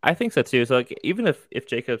higher. I think so too. So like, even if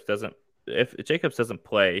Jacobs doesn't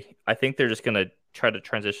play, I think they're just going to try to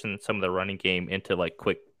transition some of the running game into like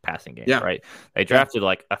quick passing game, right? They drafted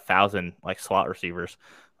like 1,000 like slot receivers.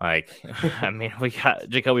 Like, I mean, we got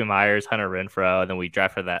Jacoby Myers, Hunter Renfrow, and then we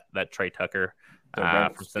drafted that Trey Tucker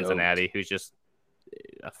from Cincinnati, who's just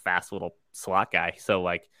a fast little slot guy. So,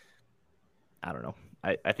 like, I don't know.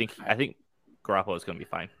 I think Garoppolo is going to be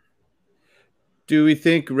fine. Do we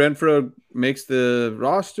think Renfrow makes the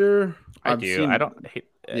roster? I don't.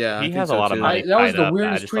 He has a lot of money. That was the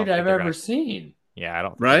weirdest tweet I've ever seen. Yeah, I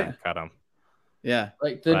don't think they're gonna cut him. Yeah.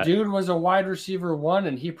 Like dude was a wide receiver 1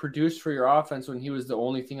 and he produced for your offense when he was the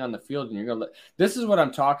only thing on the field. And you're going to this is what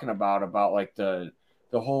I'm talking about like the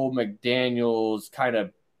whole McDaniels kind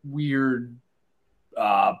of weird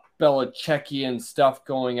Belichickian stuff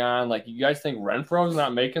going on. Like, you guys think Renfro's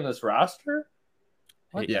not making this roster?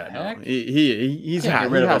 What the heck? No. He's get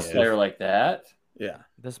rid of a player like that. Yeah.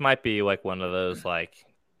 This might be like one of those like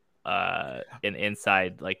an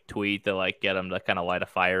inside like tweet to like get him to kind of light a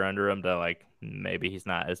fire under him to like maybe he's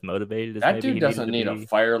not as motivated as that dude doesn't need a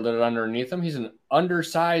fire lit underneath him. He's an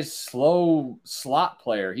undersized, slow slot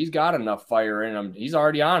player. He's got enough fire in him. He's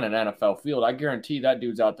already on an NFL field. I guarantee that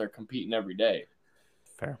dude's out there competing every day.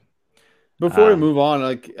 Fair. Before we move on,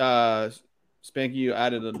 like Spanky, you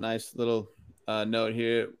added a nice little note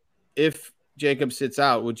here. If Jacob sits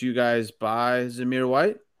out, would you guys buy Zamir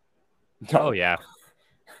White? Oh yeah.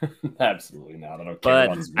 Absolutely not. I don't care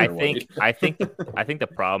about Zamir White. I think the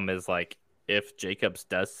problem is like if Jacobs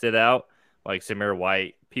does sit out, like Zamir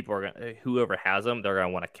White, people are gonna whoever has him, they're gonna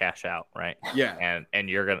want to cash out, right? Yeah. And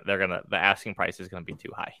they're gonna the asking price is gonna be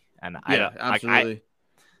too high. And absolutely.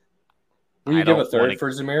 Will you give a third for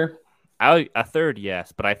Zamir? A third,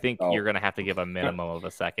 yes, but I think you're gonna have to give a minimum of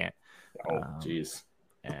a second. Oh, jeez.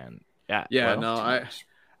 And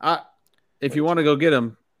if you want to go get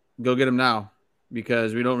him now,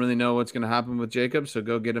 because we don't really know what's going to happen with Jacob. So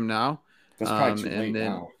go get him now. That's probably too late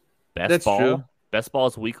now. Best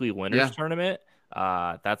Ball's weekly winners tournament.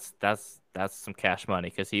 That's some cash money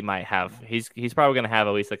because he might have. He's probably going to have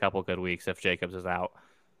at least a couple good weeks if Jacobs is out.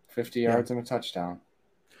 50 yards and a touchdown.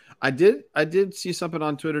 I did see something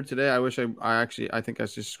on Twitter today. I wish I think I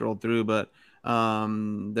just scrolled through, but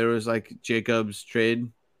there was like Jacobs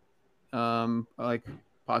trade, like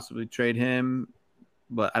possibly trade him,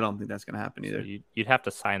 but I don't think that's going to happen either. So you'd have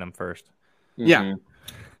to sign him first. Mm-hmm. Yeah.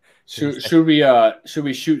 Should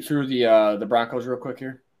we shoot through the Broncos real quick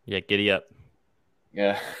here? Yeah, giddy up.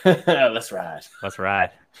 Yeah, let's ride.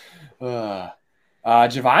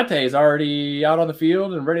 Javonte is already out on the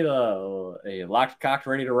field and ready to locked, cocked,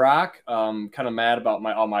 ready to rock. Kind of mad about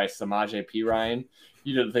all my Samaje P. Ryan.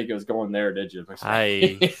 You didn't think it was going there, did you?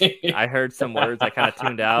 I heard some words. I kind of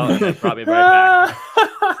tuned out and it brought me right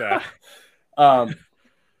back. So.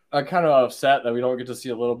 I'm kind of upset that we don't get to see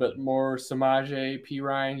a little bit more Samaje P.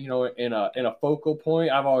 Ryan, in a focal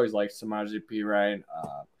point. I've always liked Samaje P. Ryan.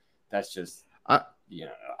 that's just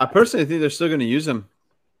I personally think they're still going to use him.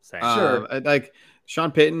 Same. Sure. Like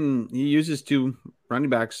Sean Payton, he uses 2 running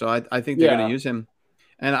backs, so I think they're going to use him.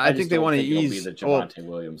 And I think they want to ease. It'll be the Javonte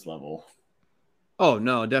Williams level. Oh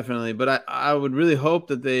no, definitely. But I would really hope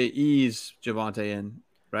that they ease Javonte in,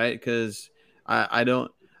 right? Because I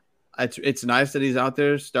don't. It's nice that he's out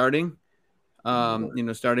there starting.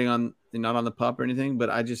 Starting on not on the pup or anything,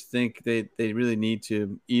 but I just think they really need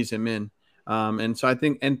to ease him in. And so I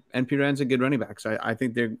think and Piran's a good running back. So I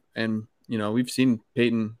think they're we've seen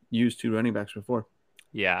Peyton use 2 running backs before.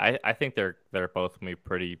 Yeah, I think they're both going to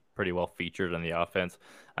be pretty well featured in the offense.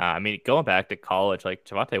 I mean, going back to college, like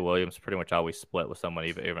Javonte Williams pretty much always split with somebody,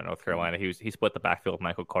 even at North Carolina. He split the backfield with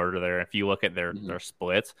Michael Carter there. If you look at their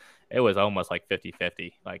splits, it was almost like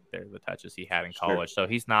 50-50, like the touches he had in college. So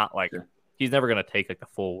he's not like he's never going to take like the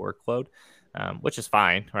full workload, which is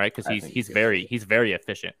fine, right? Because he's very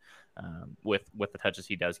efficient with the touches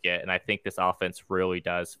he does get, and I think this offense really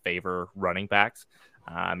does favor running backs.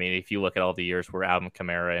 I mean, if you look at all the years where Alvin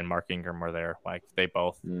Kamara and Mark Ingram were there, like they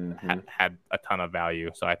both had a ton of value.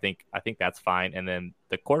 So I think that's fine. And then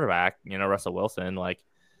the quarterback, Russell Wilson, like,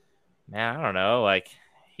 man, I don't know, like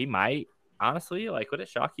he might honestly, like, would it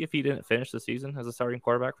shock you if he didn't finish the season as a starting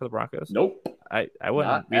quarterback for the Broncos? Nope. I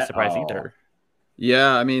wouldn't be surprised either.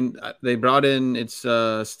 Yeah, I mean, they brought in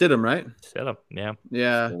Stidham, right? Stidham, yeah.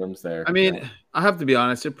 Stidham's there. I mean, I have to be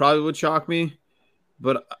honest, it probably would shock me,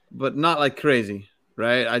 but not like crazy.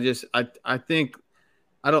 Right. I think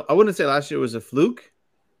I wouldn't say last year was a fluke,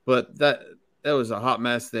 but that was a hot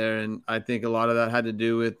mess there. And I think a lot of that had to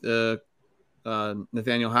do with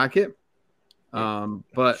Nathaniel Hackett.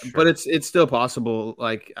 But it's still possible.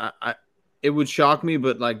 Like it would shock me,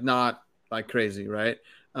 but like not like crazy. Right.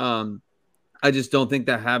 I just don't think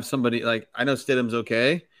that have somebody like, I know Stidham's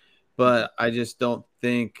okay, but I just don't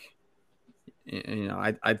think,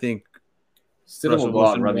 I think Stidham will go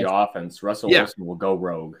out and run the offense. Russell Wilson will go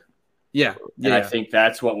rogue. Yeah. And I think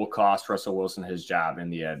that's what will cost Russell Wilson his job in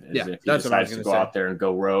the end. Is if he decides to go out there and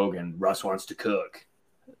go rogue and Russ wants to cook.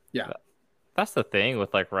 Yeah. That's the thing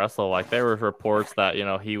with like Russell. Like there were reports that,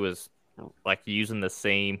 he was like using the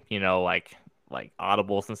same, like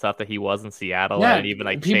audibles and stuff that he was in Seattle. Yeah. And even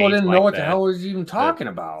like people didn't know what the hell he was even talking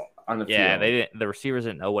about on the field. Yeah, the receivers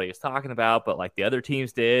didn't know what he was talking about, but like the other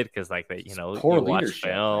teams did because like they, poor he watched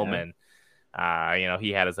film man. and he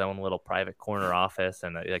had his own little private corner office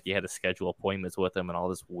and like you had to schedule appointments with him and all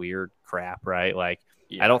this weird crap, right? Like,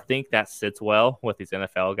 I don't think that sits well with these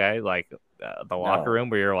NFL guys, like the locker room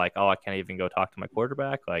where you're like, oh, I can't even go talk to my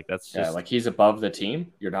quarterback. Like that's just like he's above the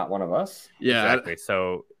team. You're not one of us. Yeah, exactly.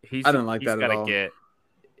 So I don't like that at all. He's got to get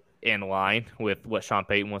in line with what Sean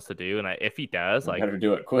Payton wants to do, and if he does, like, better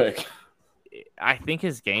do it quick. I think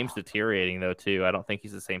his game's deteriorating though too. I don't think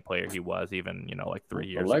he's the same player he was even like 3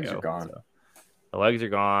 years ago. The legs are gone. So. The legs are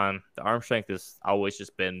gone. The arm strength has always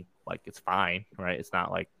just been like it's fine, right? It's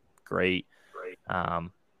not like great.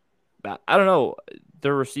 But I don't know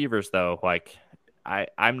the receivers though. Like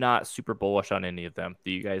I'm not super bullish on any of them.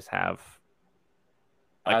 Do you guys have?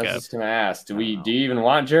 I was just gonna ask, do you even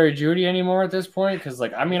want Jerry Jeudy anymore at this point? Because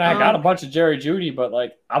like I mean I got a bunch of Jerry Jeudy, but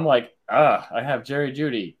like I'm like I have Jerry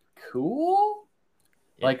Jeudy. Cool.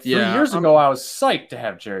 Like 3 years ago, I was psyched to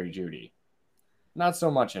have Jerry Jeudy. Not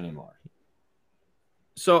so much anymore.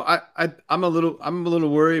 So I'm a little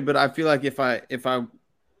worried, but I feel like if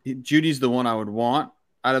Judy's the one I would want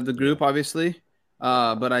out of the group, obviously.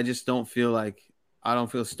 But I just don't feel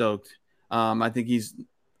stoked. I think he's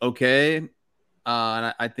okay. And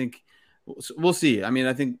I think we'll see. I mean,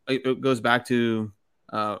 I think it goes back to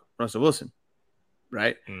Russell Wilson,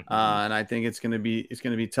 right? Mm-hmm. And I think it's gonna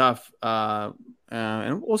be tough.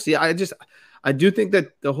 And we'll see. I do think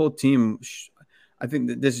that the whole team. I think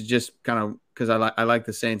that this is just kind of because I like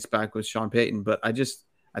the Saints back with Sean Payton, but I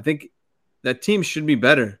think that team should be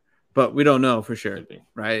better, but we don't know for sure,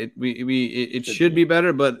 right? It should be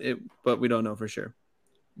better, but we don't know for sure.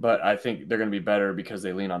 But I think they're going to be better because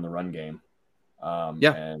they lean on the run game,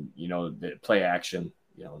 and they play action.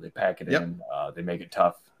 They pack it in. They make it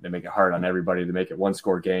tough. They make it hard on everybody. They make it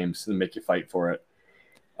 1-score games. They make you fight for it.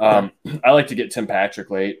 I like to get Tim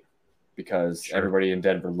Patrick late because everybody in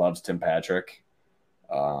Denver loves Tim Patrick.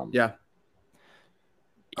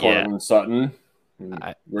 Cortland Sutton.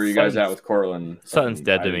 Where are you guys at with Cortland? Sutton's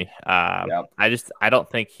dead to me. I don't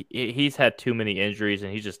think he's had too many injuries,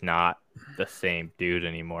 and he's just not the same dude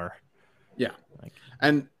anymore. Yeah,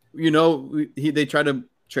 and they tried to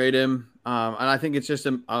trade him, and I think it's just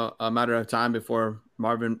a matter of time before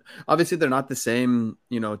Marvin. Obviously, they're not the same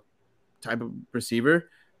type of receiver,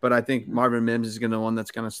 but I think Marvin Mims is going to one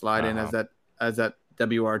that's going to slide in as that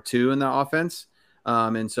WR2 in the offense.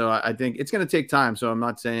 And so I think it's going to take time. So I'm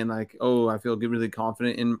not saying like, oh, I feel really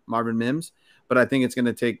confident in Marvin Mims, but I think it's going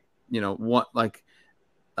to take,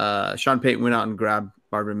 Sean Payton went out and grabbed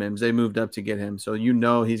Marvin Mims. They moved up to get him. So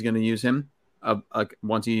he's going to use him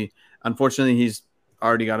unfortunately, he's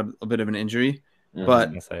already got a bit of an injury. Mm-hmm.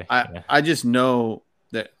 But I just know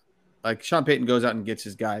that like Sean Payton goes out and gets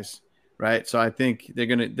his guys, right? So I think they're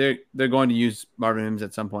going to use Marvin Mims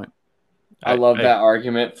at some point. I love that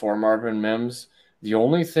argument for Marvin Mims. The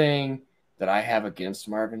only thing that I have against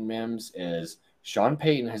Marvin Mims is Sean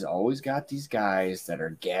Payton has always got these guys that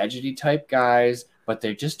are gadgety type guys, but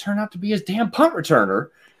they just turn out to be his damn punt returner.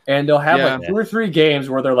 And they'll have 2 or 3 games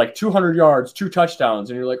where they're like 200 yards, 2 touchdowns.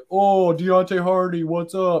 And you're like, oh, Deontay Hardy,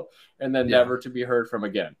 what's up? And then never to be heard from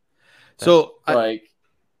again. So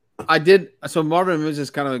So Marvin Mims is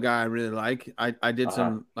kind of a guy I really like. I did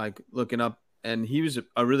some like looking up, and he was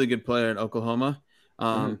a really good player in Oklahoma.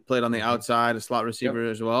 Played on the outside, a slot receiver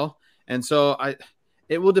as well. And so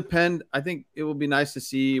it will depend. I think it will be nice to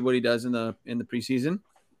see what he does in the preseason.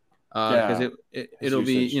 Because it'll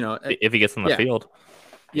be, if he gets on the field.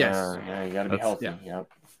 Yes. Yeah, you got to be healthy. Yeah.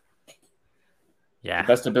 The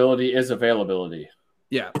best ability is availability.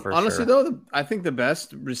 Yeah. Honestly, though, I think the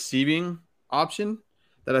best receiving option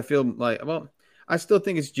that I feel like, I still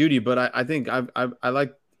think it's Judy, but I think I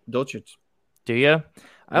like Dulcich. Do you?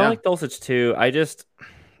 I like Dulcich too. I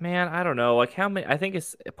don't know. Like how many? I think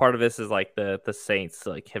it's part of this is like the Saints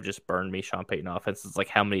like have just burned me Sean Payton offense. It's like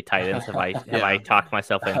how many tight ends have I talked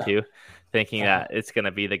myself into thinking that it's gonna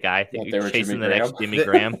be the guy chasing the next Jimmy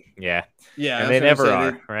Graham? Yeah. And they never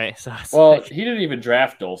are, right? So he didn't even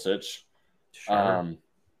draft Dulcich. Sure.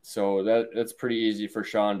 So that's pretty easy for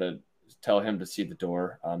Sean to tell him to see the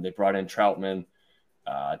door. They brought in Troutman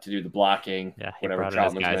to do the blocking. Yeah, whatever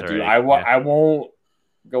Troutman's gonna do. I won't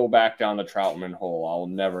go back down the Troutman hole. I'll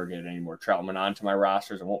never get any more Troutman onto my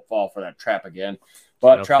rosters. I won't fall for that trap again.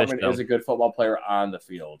 But Troutman is a good football player on the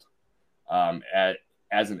field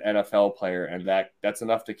as an NFL player, and that's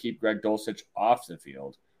enough to keep Greg Dulcich off the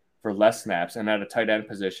field for less snaps and at a tight end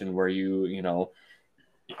position where I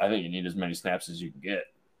think you need as many snaps as you can get.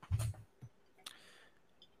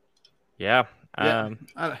 Yeah. I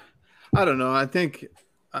don't know. I think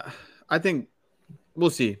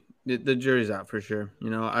we'll see. The jury's out for sure.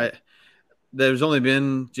 There's only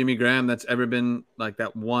been Jimmy Graham that's ever been like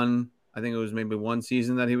that one. I think it was maybe one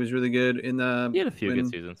season that he was really good in the. He had a few good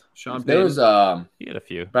seasons. Sean Payton. He had a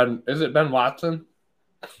few. Is it Ben Watson?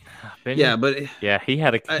 He had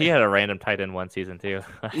a random tight end one season too.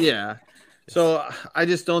 Yeah. So I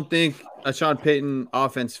just don't think a Sean Payton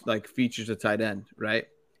offense like features a tight end, right?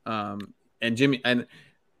 And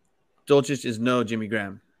Dulcich is no Jimmy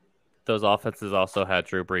Graham. Those offenses also had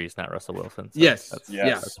Drew Brees, not Russell Wilson. So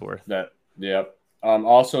that's worth that. Yep.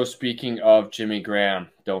 Also, speaking of Jimmy Graham,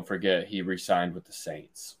 don't forget he re-signed with the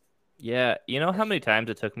Saints. Yeah, you know how many times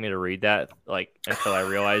it took me to read that, like until I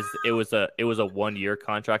realized it was a 1-year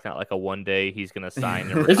contract, not like a 1 day he's going to sign.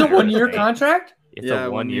 Is it 1 year contract? It's a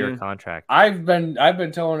 1 year contract. I've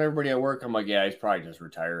been telling everybody at work, I'm like, yeah, he's probably just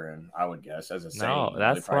retiring. I would guess as a Saint. No,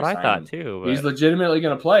 that's what I thought too. He's legitimately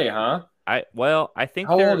going to play, huh? I think.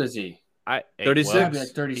 How old is he? 36. Well, like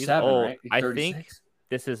 37, old. right? I think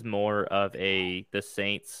this is more of the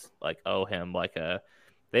Saints like owe him like a.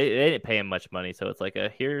 They didn't pay him much money, so it's like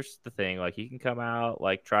here's the thing, like he can come out,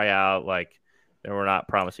 like try out, like and we're not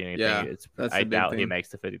promising anything. Yeah, I doubt he makes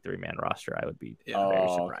the 53-man roster. I would be very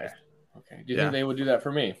surprised. Okay. Do you think they would do that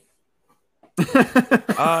for me?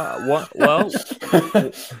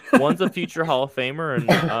 One's a future Hall of Famer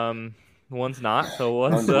and one's not. So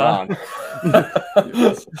one's I'm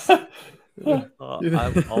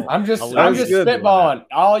just spitballing.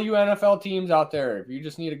 All you NFL teams out there, if you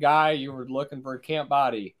just need a guy, you were looking for a camp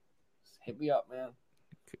body, hit me up, man.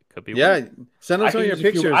 Could be. Yeah, send them some of your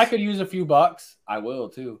pictures. I could use a few bucks. I will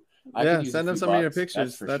too. Send them some of your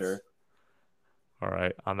pictures. That's for sure. All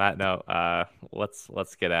right. On that note,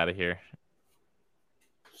 let's get out of here.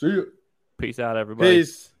 See you. Peace out, everybody.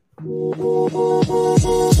 Peace.